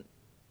 better than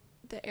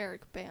the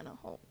Eric Bana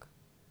Hulk.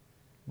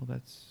 Well,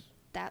 that's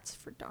That's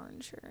for darn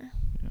sure.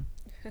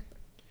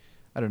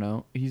 I don't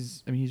know.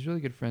 He's really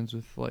good friends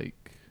with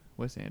like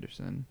Wes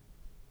Anderson.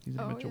 He's in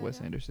a Oh, bunch of yeah, Wes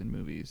yeah. Anderson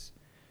movies.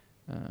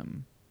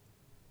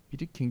 He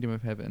did Kingdom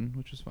of Heaven,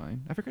 which was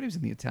fine. I forgot he was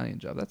in The Italian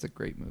Job. That's a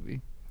great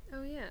movie.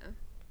 Oh yeah.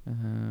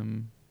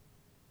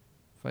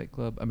 Fight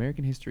Club,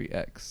 American History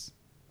X.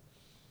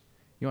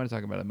 You want to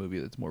talk about a movie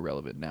that's more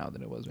relevant now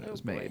than it was when it Oh,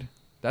 was boy. made.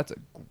 That's a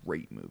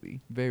great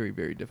movie. Very,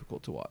 very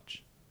difficult to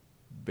watch.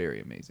 Very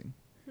amazing.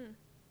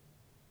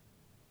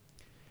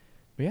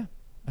 But yeah,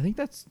 I think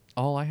that's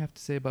all I have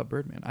to say about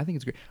Birdman. I think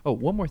it's great. Oh,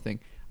 one more thing.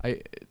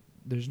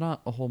 There's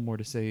not a whole more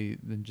to say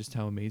than just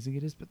how amazing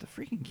it is, but the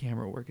freaking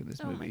camera work in this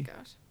Oh my movie.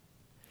 gosh.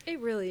 It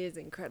really is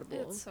incredible.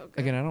 It's so good.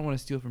 Again, I don't want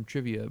to steal from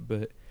trivia,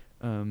 but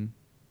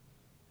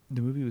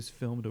the movie was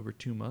filmed over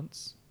 2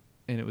 months,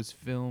 and it was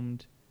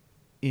filmed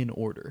in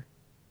order,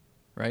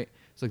 right?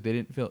 So like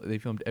they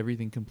filmed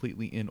everything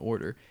completely in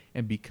order,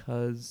 and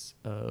because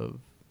of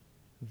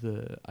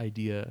the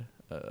idea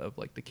of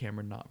like the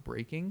camera not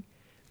breaking,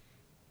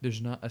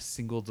 there's not a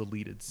single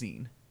deleted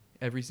scene.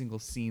 Every single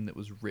scene that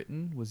was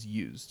written was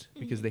used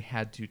because Mhm. they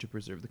had to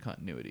preserve the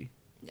continuity,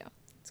 Yeah.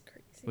 It's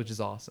crazy. which is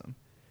awesome.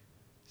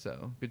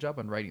 So good job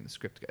on writing the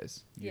script,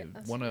 guys. Yeah, You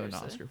that's won an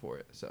seriously. Oscar for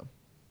it. So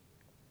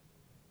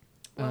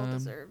Well Um,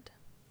 deserved.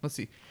 let's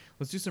see.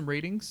 Let's do some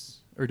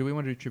ratings, or do we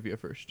want to do trivia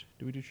first?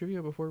 Do we do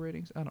trivia before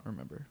ratings? I don't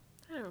remember.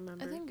 I don't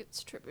remember. I think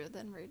it's trivia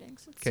then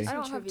ratings. 'Kay. I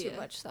don't have too Trivia.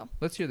 much though.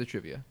 Let's hear the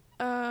trivia.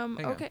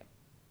 Hang on. Okay.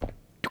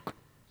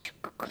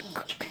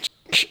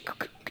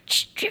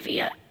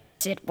 Trivia.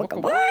 Said what?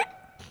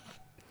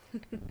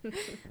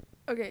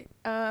 Okay.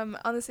 On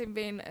the same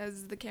vein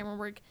as the camera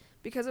work,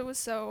 because it was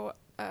so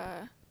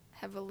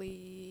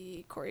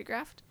heavily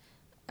choreographed,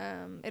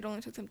 it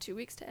only took them 2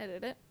 weeks to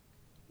edit it,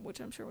 which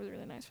I'm sure was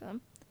really nice for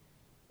them.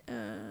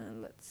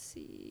 Let's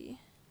see.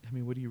 I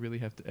mean, what do you really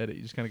have to edit?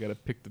 You just kind of got to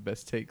pick the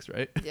best takes,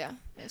 right? Yeah,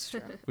 it's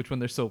true. Which, when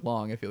they're so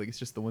long, I feel like it's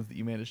just the ones that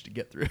you managed to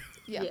get through.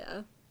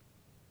 Yeah.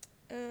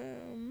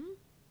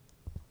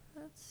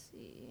 Let's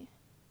see.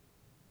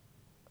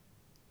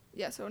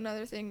 Yeah, so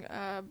another thing,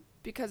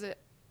 because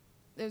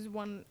there's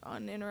one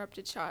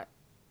uninterrupted shot,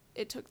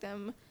 it took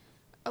them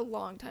a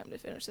long time to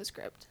finish the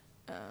script.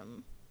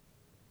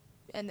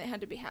 And they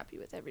had to be happy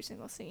with every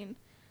single scene.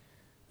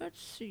 Let's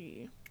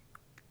see.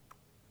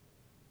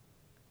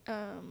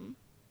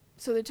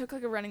 So they took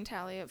like a running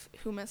tally of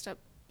who messed up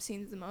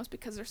scenes the most,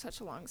 because they're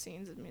such long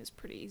scenes. I mean, it's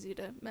pretty easy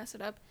to mess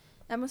it up.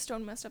 Emma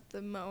Stone messed up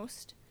the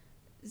most.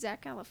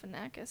 Zach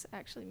Galifianakis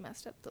actually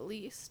messed up the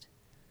least.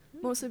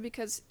 Mostly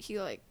because he,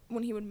 like,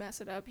 when he would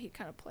mess it up, he'd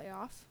kind of play it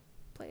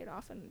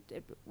off, and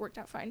it worked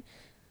out fine.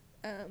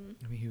 I mean,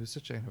 he was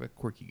such a kind of a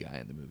quirky guy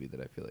in the movie that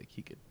I feel like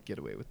he could get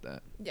away with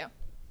that. Yeah.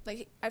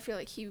 Like, I feel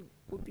like he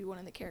would be one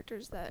of the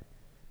characters that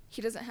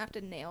he doesn't have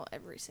to nail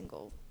every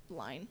single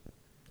line.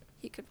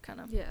 He could kind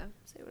of Yeah.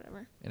 say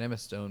whatever. And Emma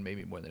Stone,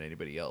 maybe more than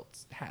anybody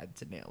else, had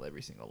to nail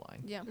every single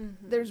line. Yeah. Mhm.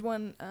 There's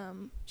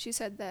one, she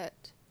said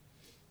that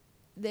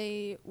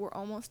they were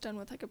almost done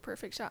with, like, a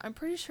perfect shot. I'm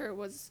pretty sure it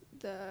was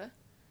the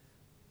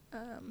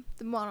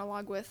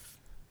monologue with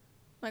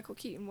Michael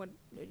Keaton,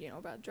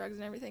 about drugs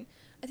and everything.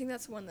 I think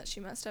that's the one that she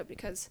messed up,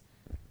 because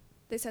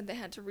they said they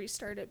had to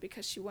restart it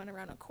because she went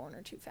around a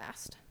corner too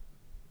fast.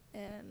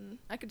 And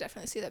I could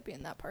definitely see that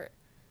being that part.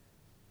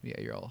 Yeah,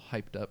 you're all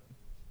hyped up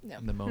Yeah.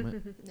 in the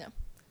moment, Yeah.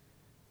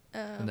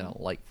 and then a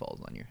light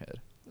falls on your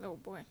head. Oh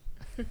boy.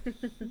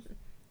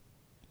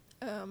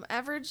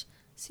 Average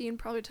scene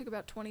probably took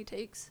about 20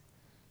 takes,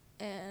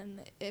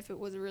 and if it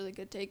was a really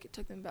good take, it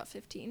took them about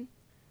 15.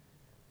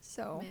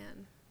 So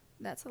Man.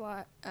 that's a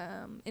lot.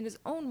 In his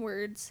own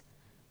words,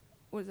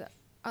 was it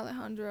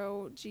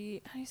Alejandro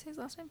G? How do you say his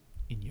last name?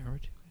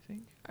 Iñárritu, I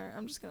think. All right,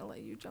 I'm just gonna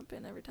let you jump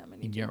in every time I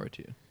need you.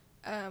 Iñárritu.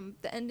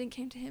 The ending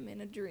came to him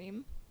in a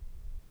dream.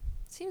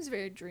 Seems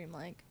very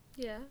dreamlike.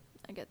 Yeah.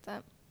 I get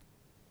that.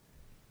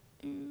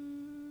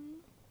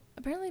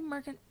 Apparently,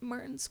 Martin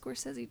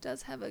Scorsese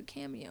does have a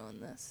cameo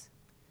in this,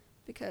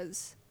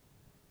 because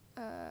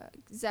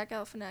Zach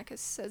Galifianakis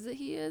says that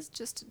he is,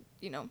 just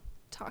to,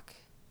 talk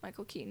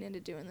Michael Keaton into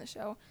doing the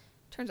show.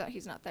 Turns out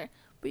he's not there,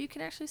 but you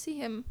can actually see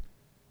him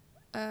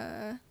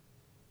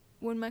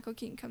when Michael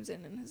Keaton comes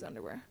in his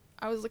underwear.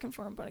 I was looking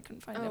for him, but I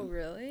couldn't find Oh, him.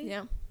 really?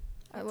 Yeah,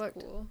 I That's looked.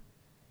 cool.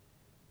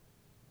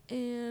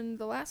 And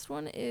the last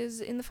one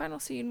is in the final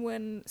scene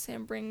when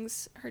Sam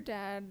brings her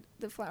dad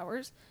the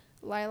flowers.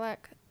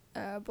 Lilac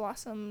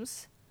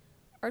blossoms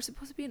are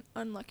supposed to be an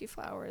unlucky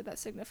flower that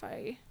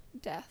signify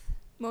death,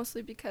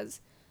 mostly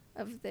because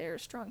of their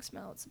strong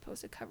smell. It's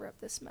supposed to cover up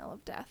the smell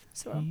of death.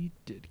 So He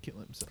did kill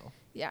himself.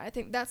 yeah, I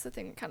think that's the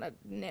thing that kind of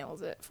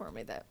nails it for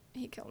me, that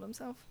he killed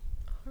himself.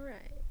 All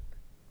right.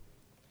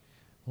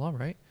 Well, all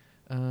right.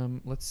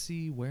 Let's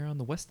see where on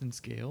the Weston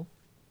scale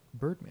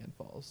Birdman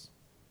falls.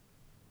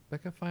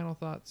 Becca, final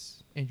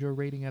thoughts and your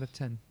rating out of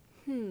 10.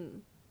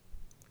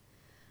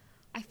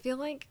 I feel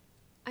like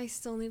I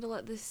still need to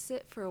let this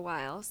sit for a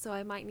while, so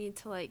I might need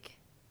to like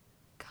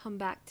come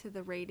back to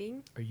the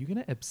rating. Are you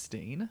going to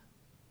abstain?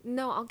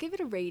 No, I'll give it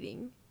a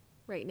rating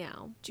right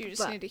now. Do you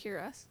just but- need to hear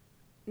us?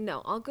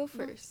 No, I'll go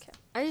first. Okay.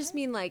 I just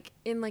mean like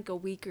in like a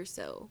week or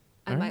so,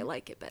 I All might right.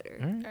 like it better.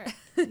 All right. All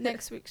right.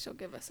 Next week she'll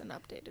give us an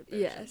updated version.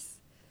 Yes.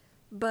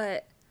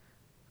 But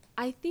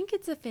I think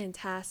it's a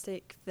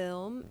fantastic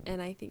film,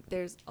 and I think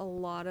there's a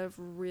lot of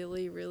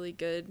really, really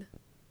good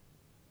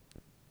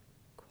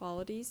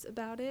qualities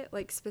about it.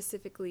 Like,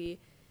 specifically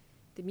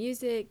the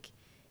music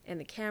and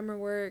the camera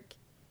work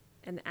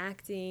and the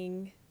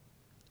acting,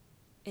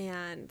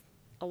 and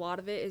a lot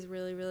of it is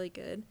really, really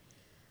good.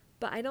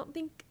 But I don't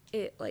think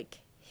it, like,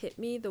 hit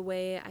me the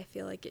way I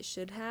feel like it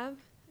should have,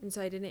 and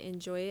so I didn't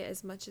enjoy it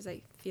as much as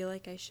I feel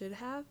like I should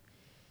have.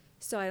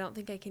 So I don't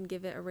think I can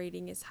give it a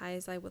rating as high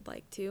as I would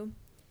like to.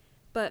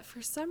 But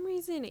for some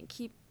reason, it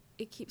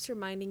keeps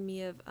reminding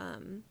me of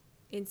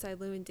Inside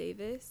Llewyn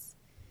Davis.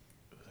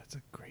 Ooh, that's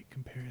a great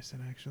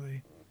comparison,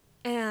 actually.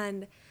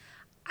 And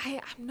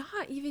I'm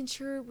not even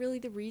sure really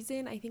the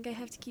reason. I think I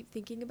have to keep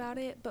thinking about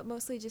it, but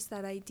mostly just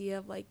that idea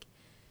of like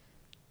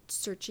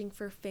searching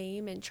for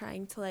fame and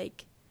trying to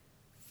like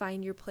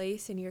find your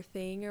place and your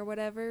thing or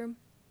whatever.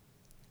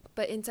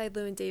 But Inside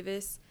Llewyn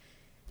Davis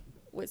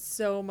was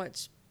so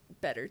much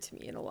better to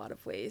me in a lot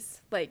of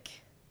ways.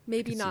 Like,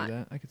 maybe not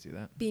I could see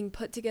that. being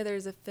put together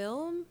as a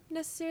film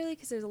necessarily,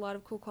 because there's a lot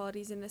of cool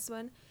qualities in this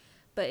one,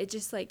 but it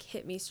just like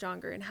hit me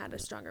stronger and had a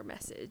stronger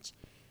message.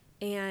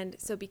 And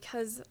so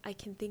because I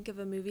can think of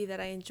a movie that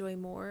I enjoy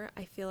more,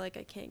 I feel like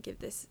I can't give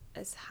this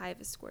as high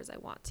of a score as I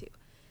want to.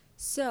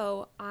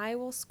 So I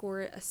will score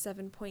it a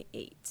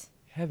 7.8.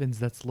 Heavens,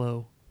 that's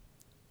low.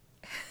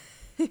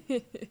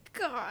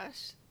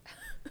 Gosh.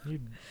 You're,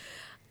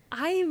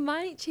 I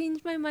might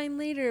change my mind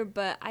later,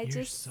 but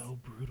you're so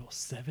brutal.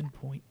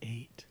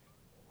 7.8.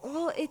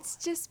 Well, it's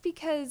just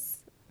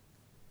because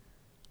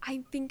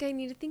I think I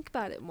need to think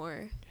about it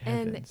more.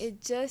 Heavens. And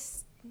it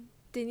just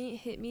didn't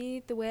hit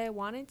me the way I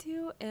wanted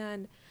to.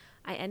 And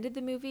I ended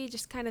the movie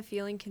just kind of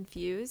feeling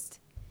confused.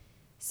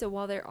 So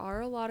while there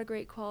are a lot of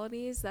great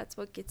qualities, that's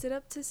what gets it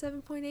up to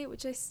 7.8,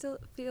 which I still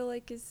feel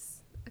like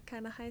is a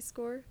kind of high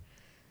score.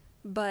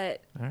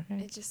 But All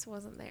right. it just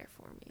wasn't there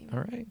for me. All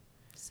right.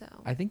 So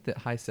I think that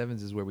high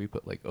sevens is where we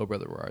put like Oh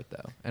Brother Where Art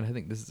Thou, and I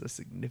think this is a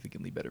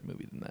significantly better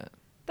movie than that.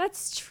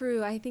 that's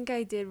true. I think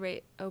I did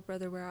rate Oh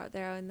Brother Where Art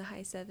Thou in the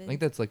high sevens. I think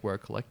that's like where our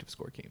collective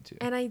score came to.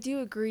 And I do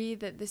agree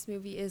that this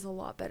movie is a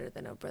lot better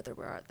than Oh Brother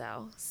Where Art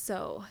Thou.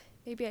 So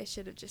maybe I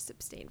should have just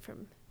abstained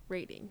from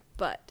rating.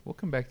 But We'll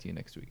come back to you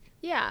next week.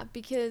 yeah,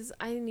 because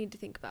I need to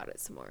think about it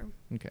some more.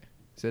 Okay.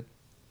 Sid?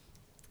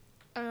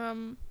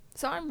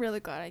 So I'm really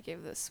glad I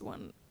gave this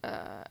one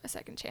a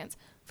second chance.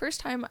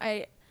 First time,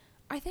 I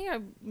think I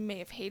may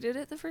have hated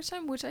it the first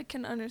time, which I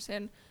can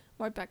understand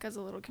why Becca's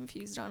a little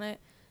confused on it.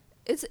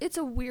 It's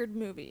a weird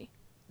movie,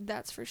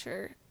 that's for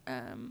sure.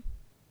 And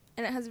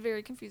it has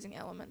very confusing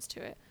elements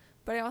to it.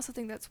 But I also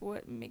think that's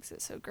what makes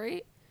it so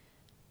great.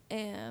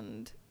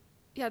 And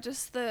yeah,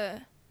 just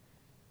the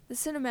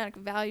cinematic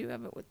value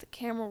of it with the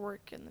camera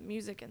work and the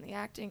music and the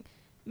acting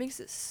makes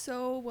it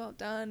so well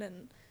done.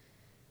 And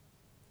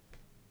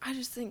I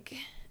just think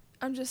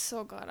I'm just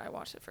so glad I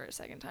watched it for a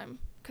second time,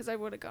 because I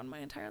would have gone my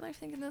entire life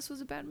thinking this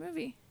was a bad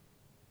movie.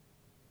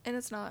 And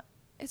it's not.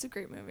 It's a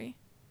great movie.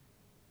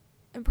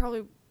 And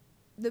probably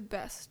the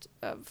best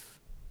of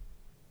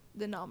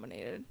the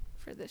nominated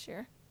for this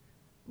year.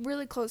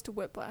 Really close to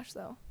Whiplash,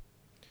 though.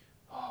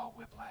 Oh,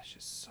 Whiplash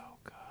is so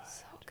good.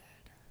 So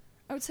good.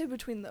 I would say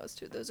between those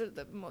two, those are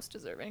the most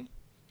deserving.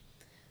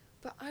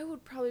 But I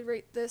would probably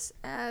rate this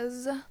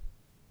as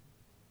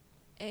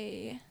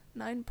a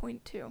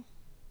 9.2.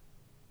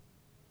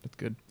 That's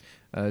good.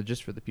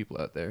 Just for the people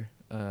out there,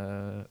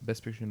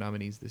 Best Picture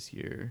nominees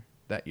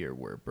that year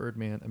were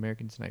Birdman,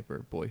 American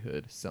Sniper,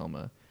 Boyhood,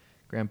 Selma,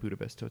 Grand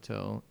Budapest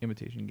Hotel,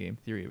 Imitation Game,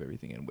 Theory of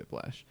Everything, and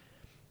Whiplash.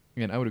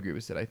 And I would agree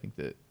with Sid. I think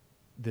that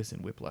this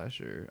and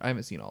Whiplash I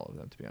haven't seen all of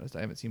them, to be honest.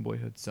 I haven't seen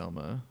Boyhood,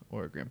 Selma,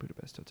 or Grand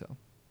Budapest Hotel.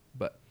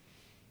 But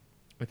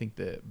I think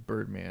that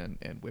Birdman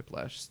and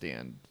Whiplash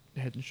stand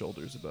head and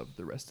shoulders above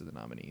the rest of the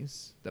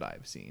nominees that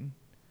I've seen.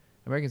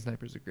 American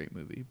Sniper is a great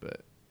movie,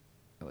 but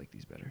I like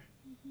these better.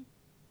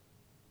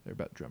 They're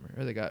about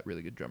they got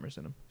really good drummers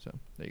in them. So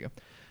there you go.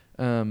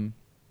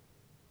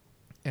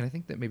 And I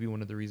think that maybe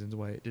one of the reasons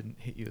why it didn't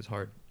hit you as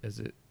hard as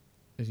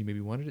you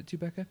maybe wanted it to,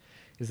 Becca,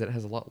 is that it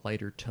has a lot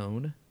lighter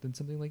tone than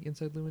something like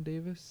Inside Llewyn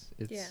Davis.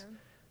 It's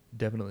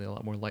definitely a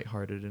lot more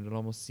lighthearted, and it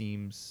almost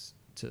seems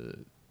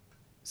to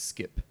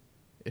skip,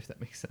 if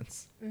that makes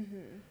sense.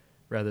 Mm-hmm.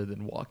 Rather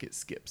than walk, it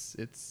skips.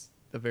 It's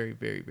a very,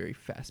 very, very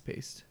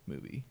fast-paced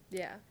movie,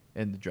 Yeah.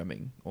 and the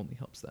drumming only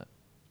helps that.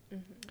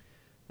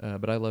 Mm-hmm.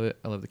 But I love it.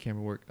 I love the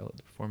camera work. I love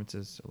the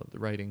performances. I love the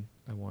writing.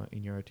 I want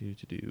Iñárritu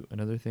to do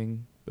another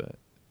thing, but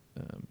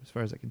as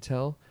far as I can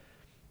tell,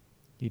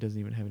 he doesn't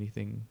even have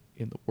anything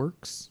in the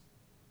works.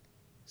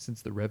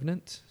 since The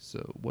Revenant. So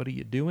what are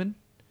you doing?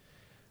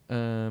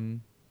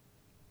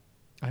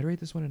 I'd rate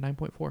this one a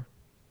 9.4 out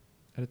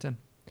of 10.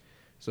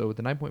 So with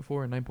the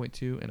 9.4, a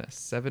 9.2, and a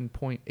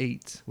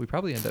 7.8, we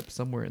probably end up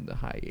somewhere in the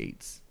high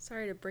 8s.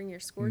 Sorry to bring your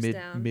scores Mid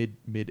down. mid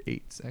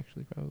 8s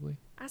actually, probably.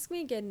 Ask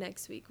me again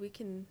next week. We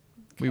can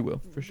We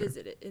will, for sure.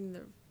 visit it in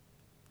the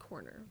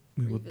corner.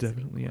 We will Revisiting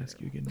definitely corner.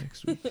 ask you again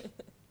next week.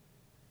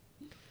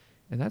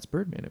 And that's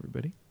Birdman,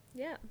 everybody.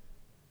 Yeah.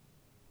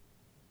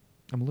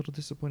 I'm a little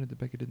disappointed that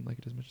Becca didn't like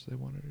it as much as I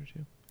wanted her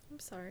to. I'm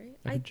sorry.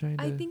 I've been trying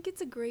I to- think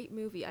it's a great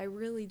movie. I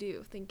really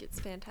do think it's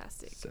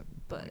fantastic.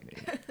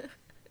 7.8.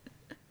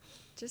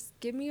 Just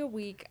give me a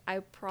week. I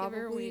Give her a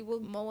probably week, will.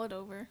 mull it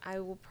over, I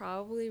will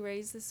probably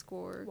raise the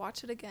score.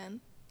 watch it again.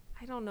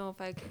 I don't know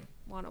if I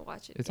want to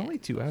watch it. It's again. only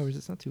 2 hours.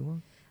 It's not too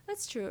long.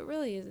 That's true. It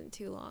really isn't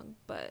too long,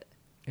 but.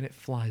 And it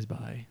flies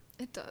by.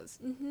 It does.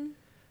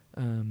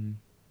 Mm-hmm.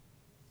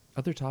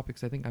 Other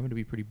topics, I think I'm going to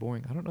be pretty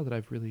boring. I don't know that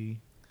I've Can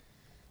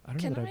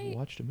I've I-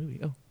 watched a movie.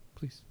 Oh,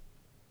 please.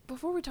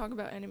 Before we talk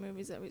about any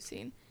movies that we've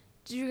seen,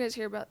 did you guys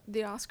hear about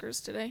the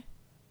Oscars today?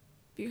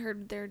 Have you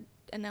heard their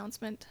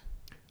announcement?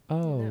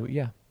 Oh, No.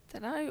 yeah.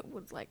 That I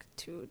would like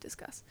to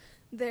discuss.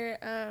 They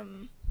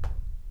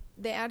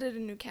added a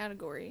new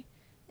category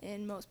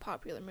in most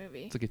popular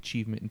movie, It's like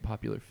achievement in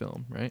popular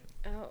film, right?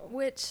 Oh.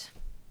 which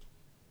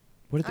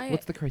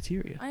What's the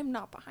criteria? I'm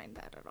not behind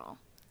that at all.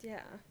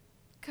 Yeah.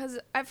 Because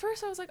at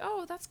first I was like,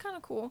 oh, that's kind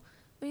of cool.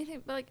 But you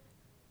think, like,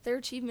 their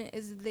achievement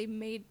is they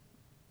made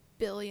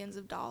billions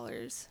of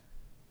dollars.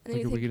 And Like, then are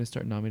you we think, going to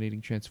start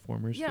nominating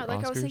Transformers yeah, for like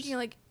Oscars? I was thinking,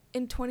 like,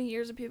 in 20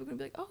 years, are people going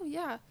to be like, oh,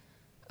 yeah,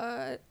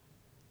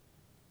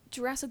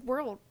 Jurassic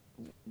World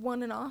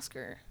won an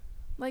Oscar.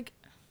 Like,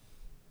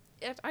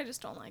 I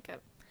just don't like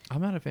it.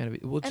 I'm not a fan of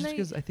it. Well, And just I-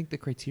 because I think the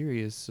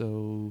criteria is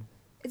so...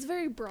 It's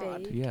very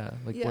broad. Vague. Yeah,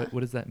 like, Yeah.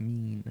 what does that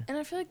mean? And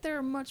I feel like there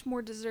are much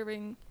more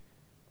deserving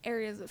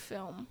areas of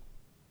film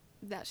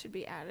that should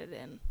be added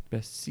in.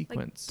 Best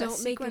sequence. Best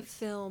Don't make a sequence.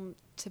 film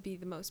to be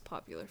the most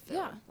popular film.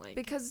 Yeah, Like,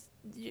 because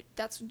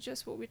that's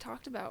just what we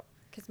talked about.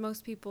 because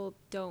most people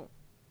don't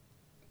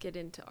get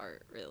into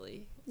art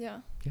really, Yeah.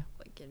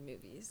 like in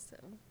movies. So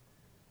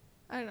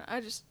I don't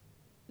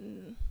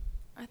know.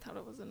 I thought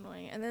it was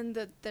annoying. And then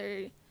that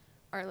they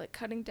are like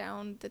cutting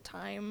down the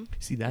time.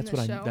 See, that's the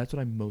what show. that's what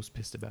I'm most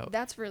pissed about.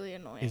 That's really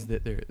annoying. Is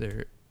that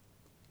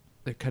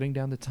they're cutting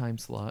down the time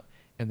slot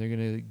and they're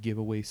going to give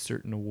away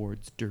certain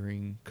awards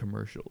during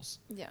commercials.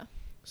 Yeah.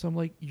 So I'm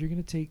like, you're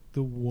going to take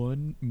the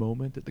one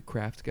moment that the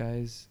craft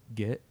guys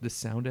get, the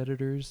sound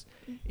editors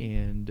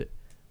and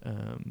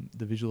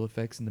the visual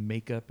effects and the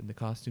makeup and the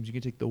costumes, you're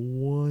going to take the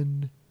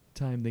one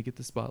time they get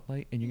the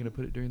spotlight and you're going to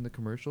put it during the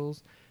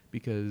commercials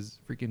because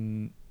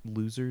freaking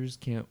losers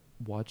can't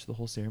watch the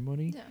whole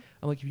ceremony. Yeah.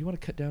 I'm like, if you want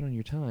to cut down on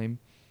your time,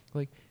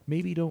 like,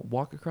 maybe don't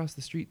walk across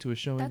the street to a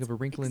showing That's of A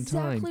Wrinkle in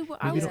exactly Time.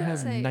 what I Maybe was don't gonna have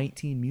say.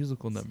 19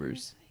 musical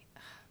numbers.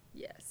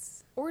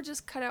 yes, Or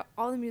just cut out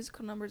all the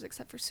musical numbers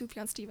except for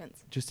Sufjan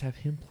Stevens. Just have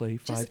him play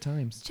 5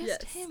 times. Just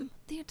Yes. him.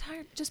 The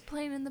entire, just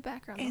playing in the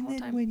background And the whole then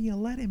time. when you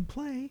let him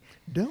play,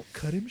 don't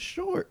cut him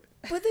short.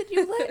 But then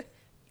you let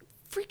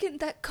freaking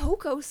that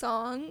Coco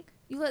song,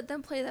 you let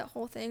them play that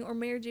whole thing, or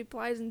Mary J.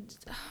 Blige, and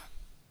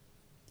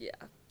yeah,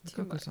 The too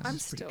Coco much. song I'm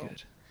is pretty still-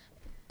 good.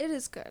 it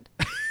is good.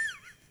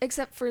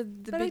 Except for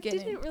the But beginning.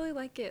 I didn't really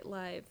like it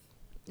live.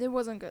 It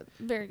wasn't good.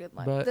 Very good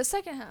live. But- The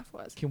second half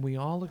was. Can we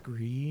all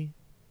agree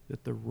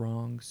that the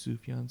wrong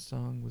Sufjan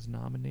song was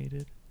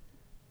nominated?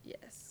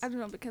 Yes, I don't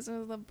know, because I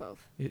love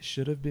both. It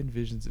should have been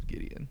Visions of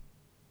Gideon.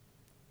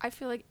 I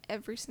feel like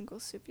every single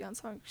Sufjan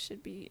song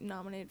should be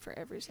nominated for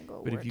every single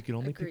award. But if you could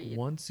only pick Agreed.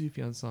 one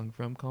Sufjan song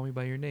from Call Me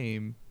By Your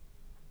Name,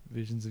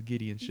 Visions of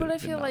Gideon should But I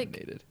have been feel like-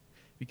 nominated.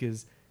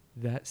 Because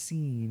that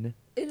scene,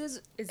 It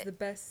is. is the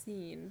best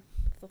scene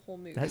of the whole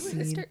movie. That I'm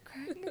gonna scene- start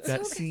crying. It's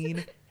that so good.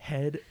 scene,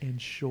 head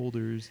and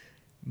shoulders,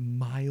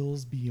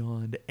 miles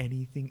beyond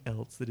anything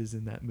else that is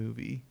in that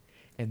movie.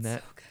 And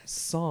that So good.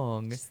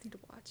 song Just need to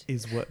watch.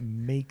 is what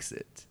makes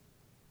it.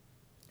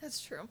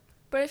 That's true.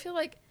 But I feel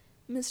like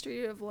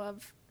Mystery of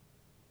Love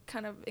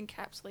kind of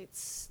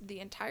encapsulates the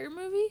entire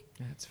movie.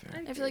 That's fair. I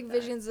I agree feel like with that.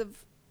 Visions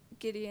of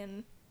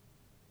Gideon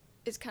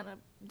is kind of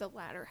the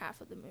latter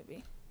half of the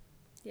movie.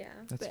 Yeah,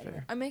 That's But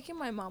fair. I'm making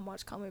my mom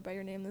watch Call Me By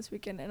Your Name this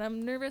weekend, and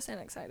I'm nervous and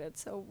excited,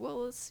 so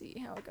we'll see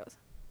how it goes.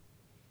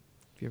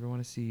 If you ever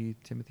want to see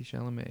Timothy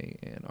Chalamet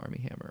and Armie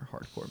Hammer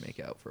hardcore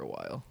make out for a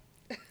while,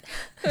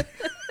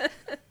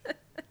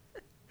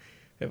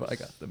 have I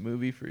got the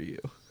movie for you?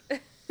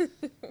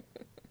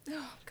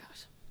 Oh,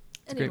 gosh.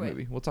 It's a great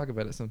movie. We'll talk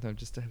about it sometime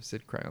just to have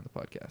Sid cry on the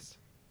podcast.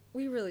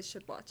 we really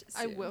should watch it.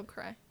 I Soon. will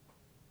cry.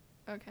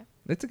 Okay.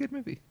 It's a good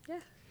movie. Yeah,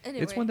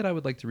 Anyway. It's one that I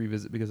would like to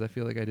revisit because I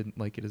feel like I didn't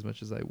like it as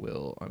much as I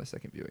will on a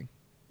second viewing.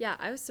 yeah.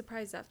 I was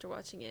surprised after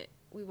watching it.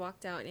 We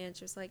walked out and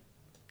Andrew's like,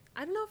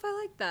 "I don't know if I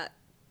like that."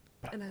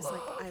 But And I was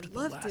like, I the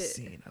loved last it.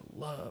 Scene. I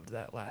loved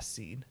that last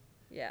scene.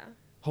 Yeah,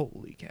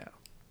 Holy cow.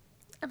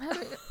 I'm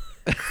having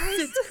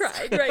Sid's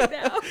crying right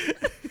now.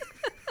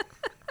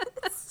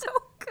 so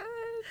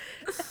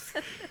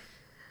good.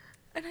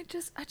 And I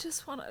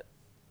just want to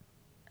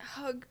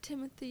hug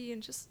Timothy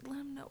and just let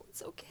him know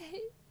it's okay.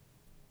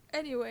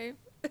 Anyway,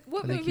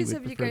 what I think he movies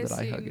would have you prefer guys that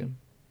I hug seen? him.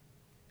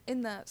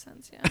 In that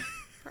sense, yeah,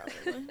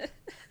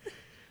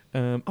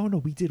 probably. Oh no,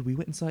 we did. We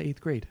went and saw 8th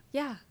Grade.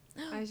 Yeah.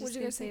 I was What'd just you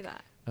gonna guys say think?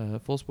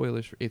 that. Full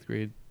spoilers for 8th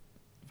Grade.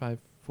 5,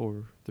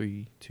 4,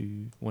 3,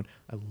 2, 1.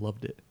 I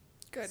loved it.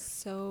 Good.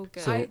 So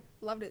good. So- I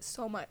loved it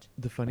so much.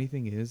 The funny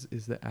thing is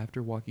that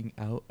after walking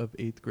out of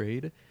 8th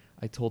grade,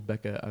 I told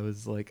Becca, I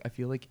was like, I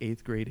feel like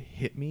 8th grade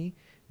hit me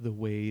the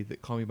way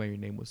that Call Me By Your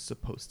Name was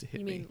supposed to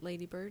hit you me. mean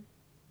Lady Bird?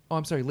 Oh,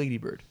 I'm sorry, Lady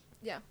Bird.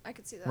 Yeah, I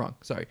could see that. Wrong.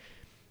 Sorry.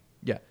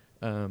 Yeah.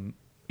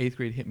 8th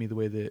grade hit me the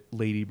way that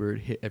Lady Bird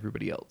hit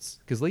everybody else.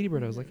 Because Lady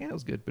Bird, I was like, yeah, it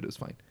was good, but it was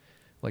fine.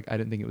 Like, I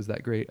didn't think it was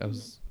that great. I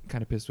was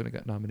kind of pissed when it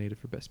got nominated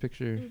for Best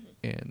Picture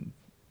and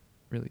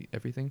really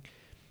everything.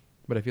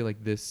 But I feel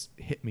like this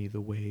hit me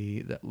the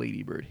way that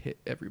Lady Bird hit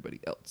everybody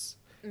else.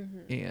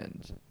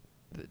 And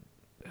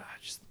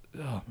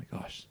oh my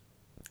gosh.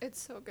 It's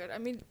so good. I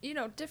mean,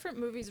 different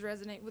movies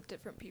resonate with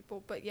different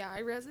people, but yeah,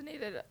 I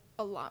resonated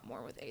a lot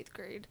more with 8th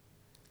grade.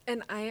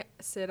 And I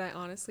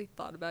honestly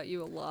thought about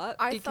you a lot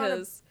I thought of-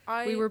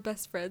 because we were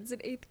best friends in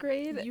 8th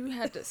grade. You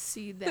had to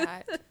see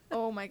that.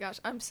 Oh my gosh,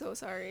 I'm so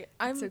sorry.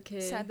 I'm It's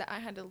okay. sad that I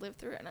had to live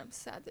through it, and I'm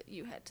sad that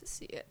you had to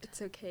see it.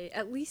 It's okay.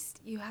 At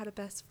least you had a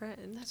best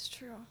friend. That's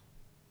true.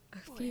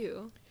 A Boy.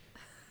 few.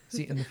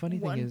 See, and the funny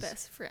One thing is,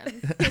 best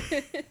friend.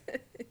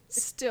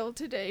 Still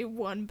today,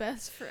 one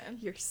best friend.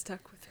 You're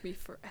stuck with me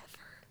forever.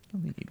 you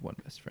only need one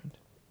best friend.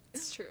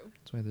 It's true.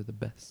 That's why they're the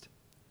best.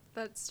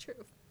 That's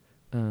true.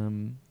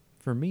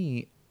 For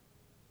me,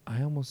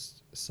 I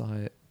almost saw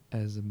it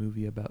as a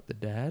movie about the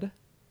dad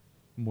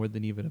more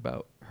than even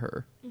about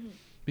her.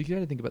 Because you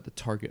got to think about the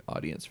target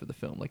audience for the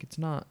film. Like, it's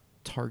not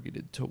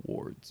targeted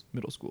towards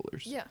middle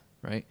schoolers. Yeah.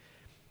 Right?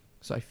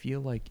 So I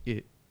feel like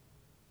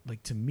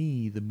to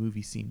me, the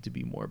movie seemed to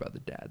be more about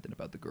the dad than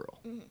about the girl.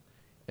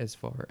 As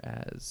far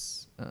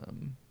as,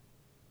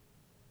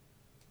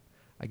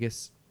 I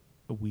guess,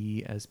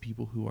 we as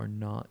people who are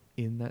not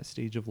in that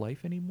stage of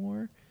life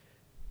anymore,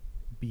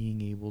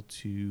 being able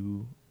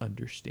to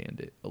understand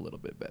it a little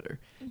bit better.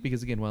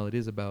 Because again, while it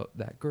is about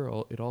that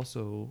girl, it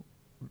also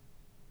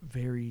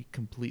very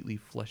completely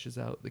fleshes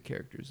out the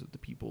characters of the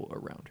people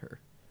around her.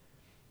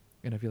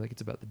 And I feel like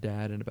it's about the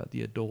dad and about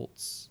the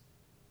adults,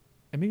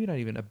 and maybe not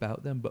even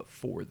about them, but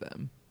for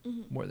them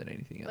more than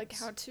anything else. Like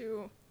how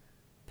to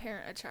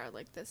parent a child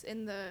like this.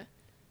 In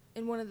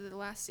one of the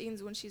last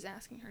scenes when she's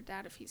asking her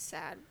dad if he's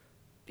sad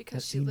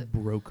because that scene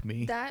broke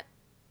me. That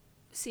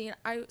scene,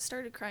 I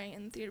started crying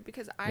in the theater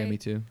because yeah, me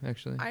too,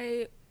 actually.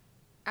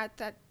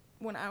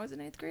 When I was in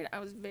 8th grade, I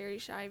was very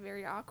shy,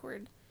 very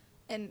awkward,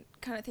 and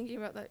kind of thinking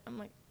about that, I'm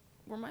like,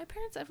 were my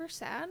parents ever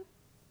sad?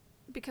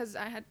 Because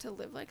I had to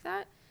live like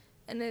that.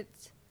 And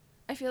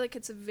I feel like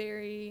it's a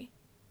very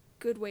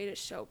good way to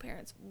show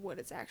parents what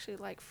it's actually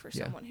like for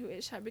someone who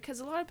is shy. Because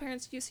a lot of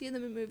parents, you see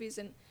them in movies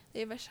and they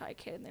have a shy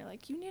kid and they're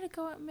like, you need to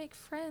go out and make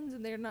friends,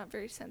 and they're not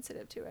very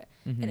sensitive to it.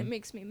 And it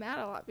makes me mad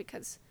a lot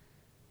because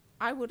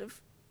I would have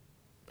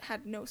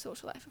had no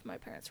social life if my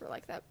parents were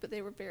like that, but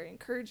they were very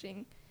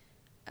encouraging,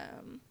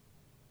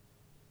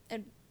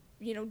 and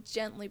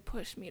gently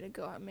pushed me to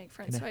go out and make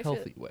friends. in a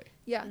healthy way.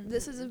 Yeah,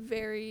 this is a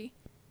very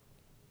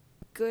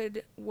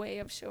good way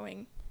of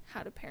showing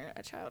how to parent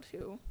a child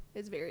who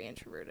is very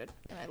introverted,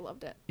 and I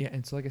loved it. Yeah,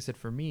 and so like I said,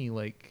 for me,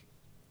 like,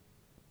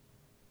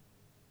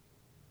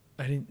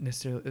 I didn't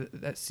necessarily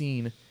that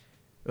scene,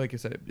 like I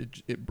said,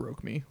 it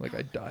broke me. Like,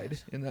 I died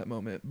in that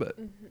moment. But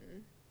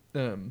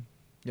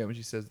yeah, when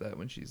she says that,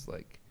 when she's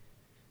like,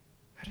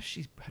 how does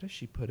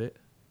she put it?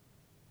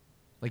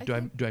 Like, do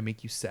I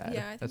make you sad?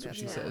 Yeah, I think that's what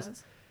she what it says.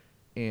 was.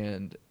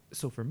 And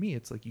so for me,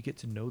 it's like you get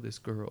to know this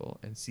girl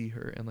and see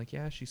her, and like,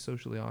 yeah, she's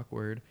socially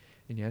awkward,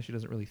 and yeah, she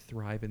doesn't really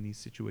thrive in these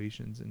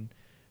situations, and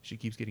she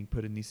keeps getting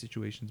put in these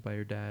situations by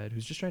her dad,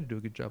 who's just trying to do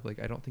a good job. Like,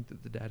 I don't think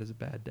that the dad is a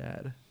bad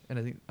dad,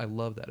 and I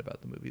love that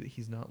about the movie, that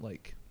he's not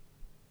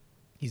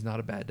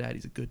a bad dad.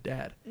 He's a good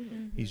dad.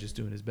 He's just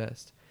doing his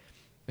best.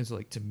 And so,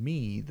 like, to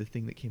me, the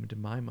thing that came into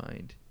my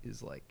mind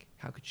is like,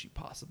 how could she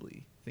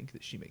possibly think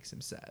that she makes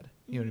him sad?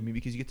 You know what I mean?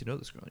 Because you get to know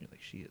this girl, and you're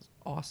like, she is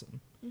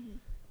awesome.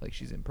 Like,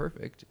 she's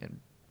imperfect and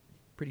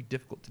pretty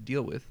difficult to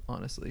deal with,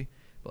 honestly.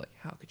 But like,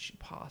 how could she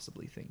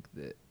possibly think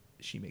that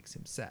she makes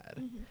him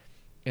sad?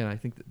 And I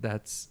think that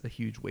that's a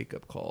huge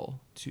wake-up call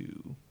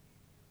to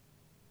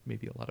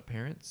maybe a lot of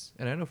parents.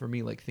 And I know for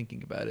me, like,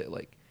 thinking about it,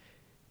 like,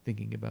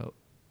 thinking about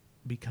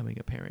becoming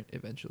a parent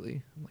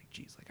eventually, I'm like,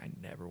 geez, like, I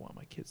never want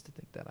my kids to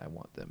think that. I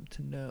want them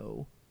to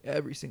know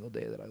every single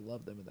day that I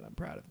love them and that I'm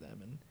proud of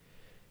them,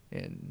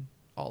 and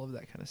all of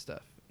that kind of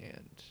stuff.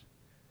 And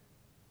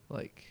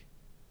like,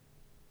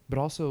 but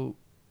also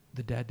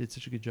the dad did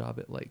such a good job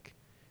at like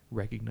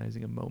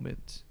recognizing a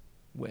moment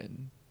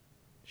when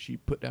she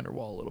put down her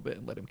wall a little bit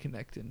and let him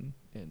connect and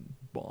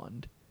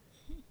bond.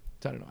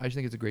 So I don't know. I just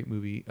think it's a great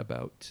movie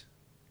about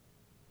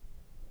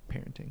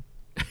parenting.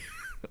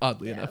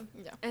 Oddly enough.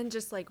 Yeah. And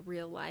just like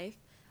real life.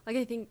 Like,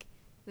 I think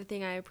the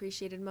thing I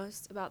appreciated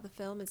most about the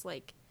film is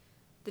like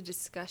the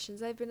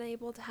discussions I've been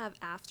able to have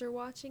after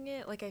watching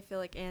it. Like, I feel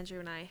like Andrew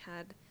and I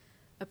had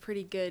a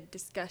pretty good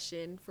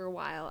discussion for a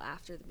while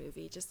after the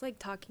movie, just like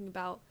talking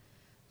about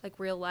like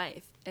real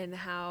life and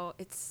how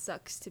it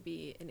sucks to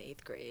be in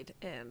 8th grade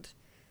and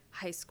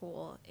high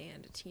school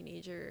and a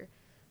teenager,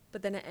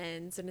 but then it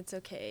ends and it's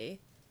okay.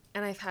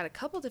 And I've had a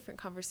couple different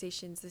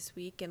conversations this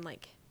week and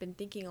like been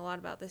thinking a lot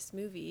about this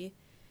movie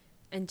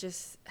and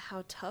just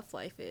how tough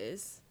life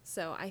is.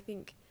 So I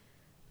think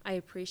I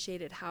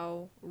appreciated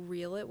how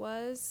real it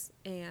was,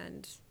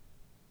 and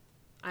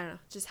I don't know,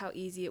 just how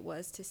easy it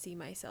was to see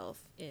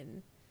myself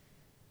in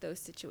those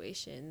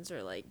situations,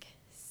 or like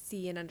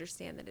see and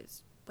understand that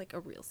it's like a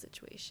real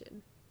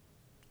situation.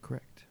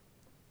 Correct.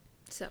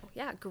 So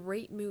yeah,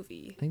 great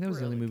movie. I think that was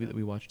the only Really movie good. that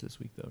we watched this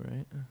week, though,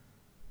 right?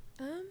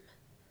 I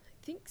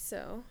think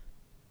so.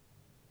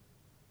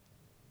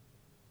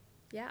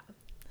 Yeah.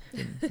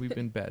 We've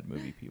been bad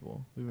movie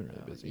people. We've been really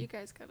Oh, busy. you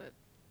guys gotta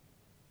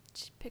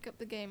pick up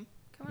the game.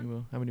 Come You on.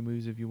 will. How many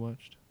movies have you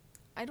watched?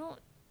 I don't.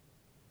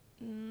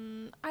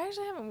 I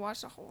actually haven't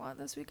watched a whole lot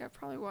this week. I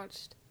probably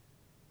watched.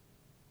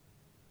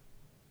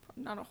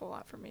 Not a whole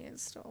lot for me.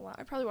 It's still a lot.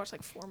 I probably watched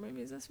like 4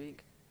 movies this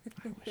week.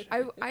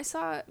 I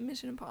saw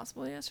Mission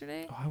Impossible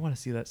yesterday. Oh, I want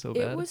to see that so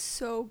bad. It was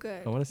so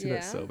good. I want to see that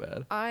Yeah. so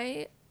bad.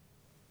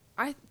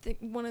 I think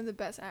one of the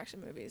best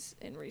action movies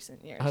in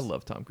recent years. I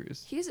love Tom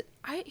Cruise.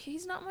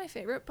 He's not my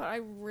favorite, but I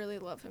really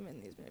love him in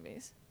these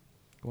movies.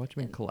 Watch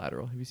him in And-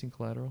 Collateral. Have you seen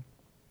Collateral?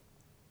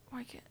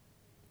 Why can't?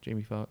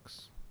 Jamie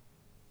Foxx,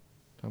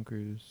 Tom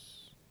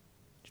Cruise,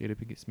 Jada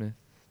Pinkett Smith.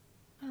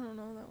 I don't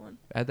know that one.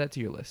 Add that to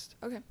your list.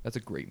 Okay. That's a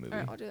great movie. All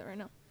right, I'll do that right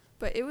now.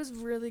 But it was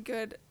really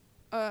good.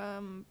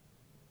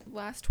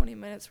 Last 20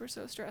 minutes were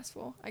so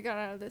stressful. I got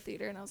out of the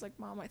theater and I was like,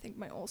 Mom, I think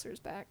my ulcer's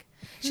back.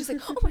 She's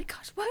like, oh my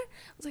gosh, what?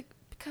 I was like,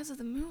 because of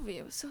the movie.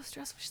 It was so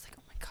stressful. She's like,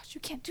 oh my gosh,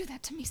 you can't do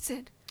that to me,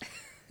 Sid.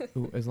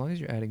 Ooh, as long as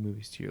you're adding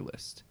movies to your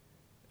list,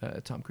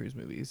 Tom Cruise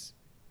movies.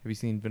 Have you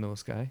seen Vanilla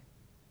Sky?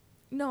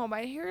 No, but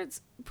I hear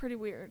it's pretty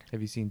weird.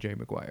 Have you seen Jerry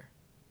Maguire?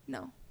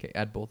 No. Okay,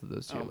 add both of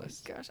those to Oh your my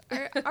list. gosh.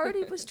 I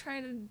already was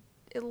trying to No,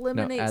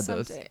 eliminate add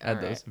something. those. Add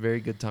All those. right. Very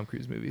good Tom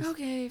Cruise movies.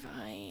 Okay,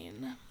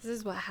 fine. This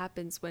is what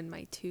happens when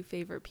my 2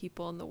 favorite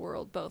people in the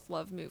world both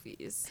love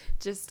movies.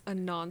 Just a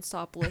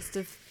nonstop list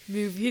of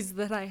movies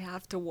that I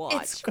have to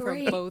watch It's from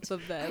great. both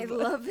of them. I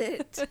love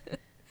it.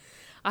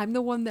 I'm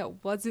the one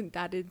that wasn't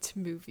that into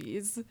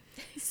movies.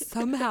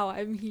 Somehow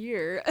I'm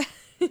here.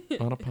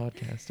 On a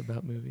podcast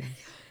about movies.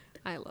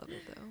 I love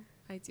it though.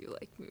 I do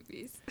like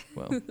movies.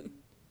 Well,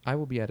 I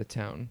will be out of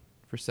town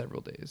for several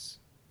days.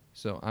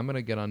 So I'm going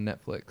to get on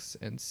Netflix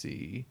and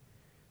see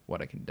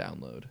what I can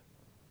download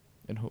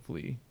and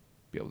hopefully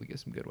be able to get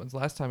some good ones.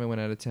 Last time I went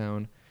out of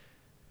town,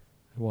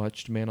 I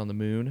watched Man on the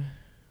Moon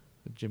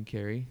with Jim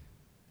Carrey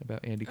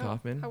about Andy Oh,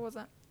 Kaufman. how was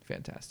that?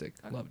 Fantastic.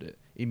 Okay. Loved it.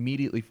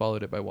 Immediately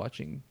followed it by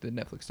watching the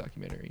Netflix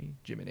documentary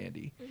Jim and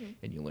Andy. Mhm.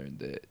 And you learn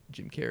that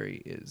Jim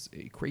Carrey is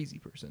a crazy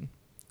person.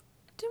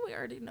 Didn't we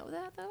already know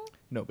that, though?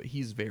 No, but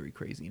he's very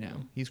crazy now.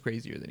 Mm. He's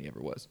crazier than he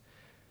ever was.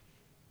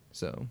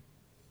 So,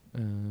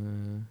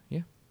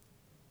 yeah.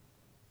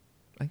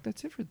 I think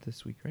that's it for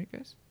this week, right,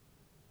 guys?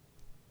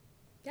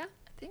 I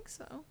think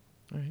so. All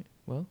right.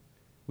 Well,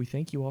 we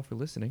thank you all for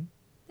listening.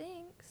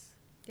 Thanks.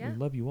 Yeah. We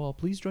love you all.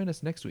 Please join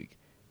us next week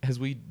as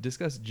we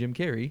discuss Jim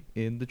Carrey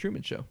in The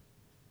Truman Show.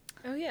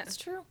 Oh yeah. It's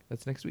true.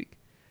 That's next week.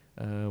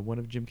 One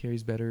of Jim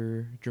Carrey's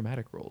better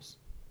dramatic roles.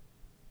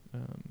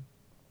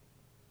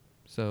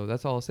 So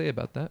that's all I'll say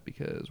about that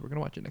because we're going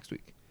to watch it next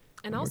week.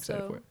 And we're excited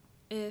for also,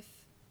 it. if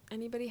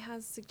anybody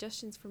has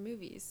suggestions for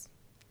movies,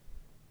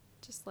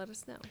 just let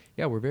us know.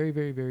 Yeah, we're very,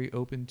 very, very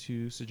open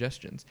to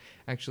suggestions.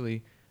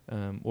 Actually,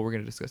 we're going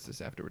to discuss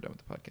this after we're done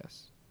with the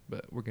podcast.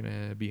 But we're going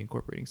to be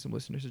incorporating some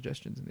listener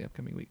suggestions in the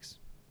upcoming weeks.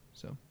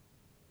 So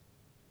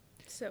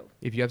So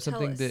if you have Tell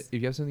something us.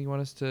 you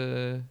want us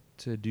to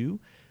do,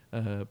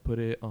 put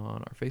it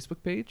on our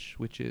Facebook page,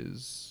 which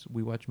is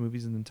We Watch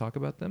Movies and Then Talk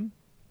About Them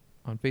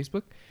on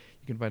Facebook.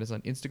 You can find us on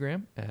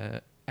Instagram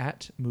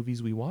at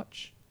Movies We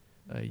Watch.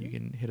 You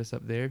can hit us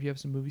up there if you have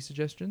some movie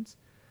suggestions.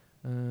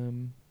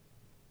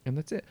 And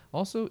that's it.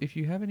 Also, if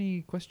you have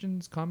any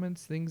questions,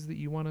 comments, things that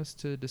you want us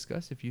to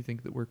discuss, if you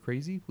think that we're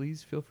crazy,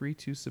 please feel free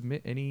to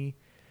submit any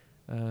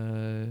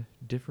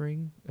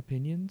differing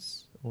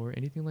opinions or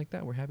anything like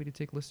that. We're happy to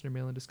take listener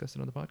mail and discuss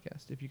it on the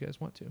podcast if you guys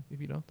want to. If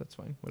you don't, that's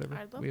fine. Whatever.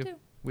 I'd love we have, to.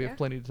 We Yeah. have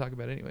plenty to talk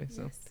about anyway.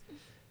 So,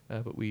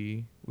 yes. but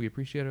we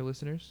appreciate our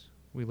listeners.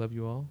 We love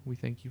you all. We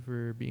thank you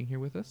for being here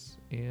with us,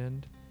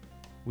 and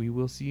we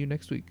will see you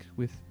next week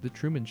with The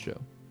Truman Show.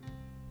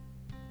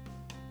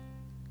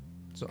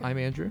 So I'm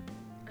Andrew.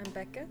 I'm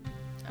Becca.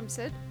 I'm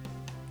Sid.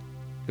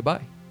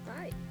 Goodbye.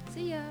 Bye.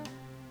 See ya.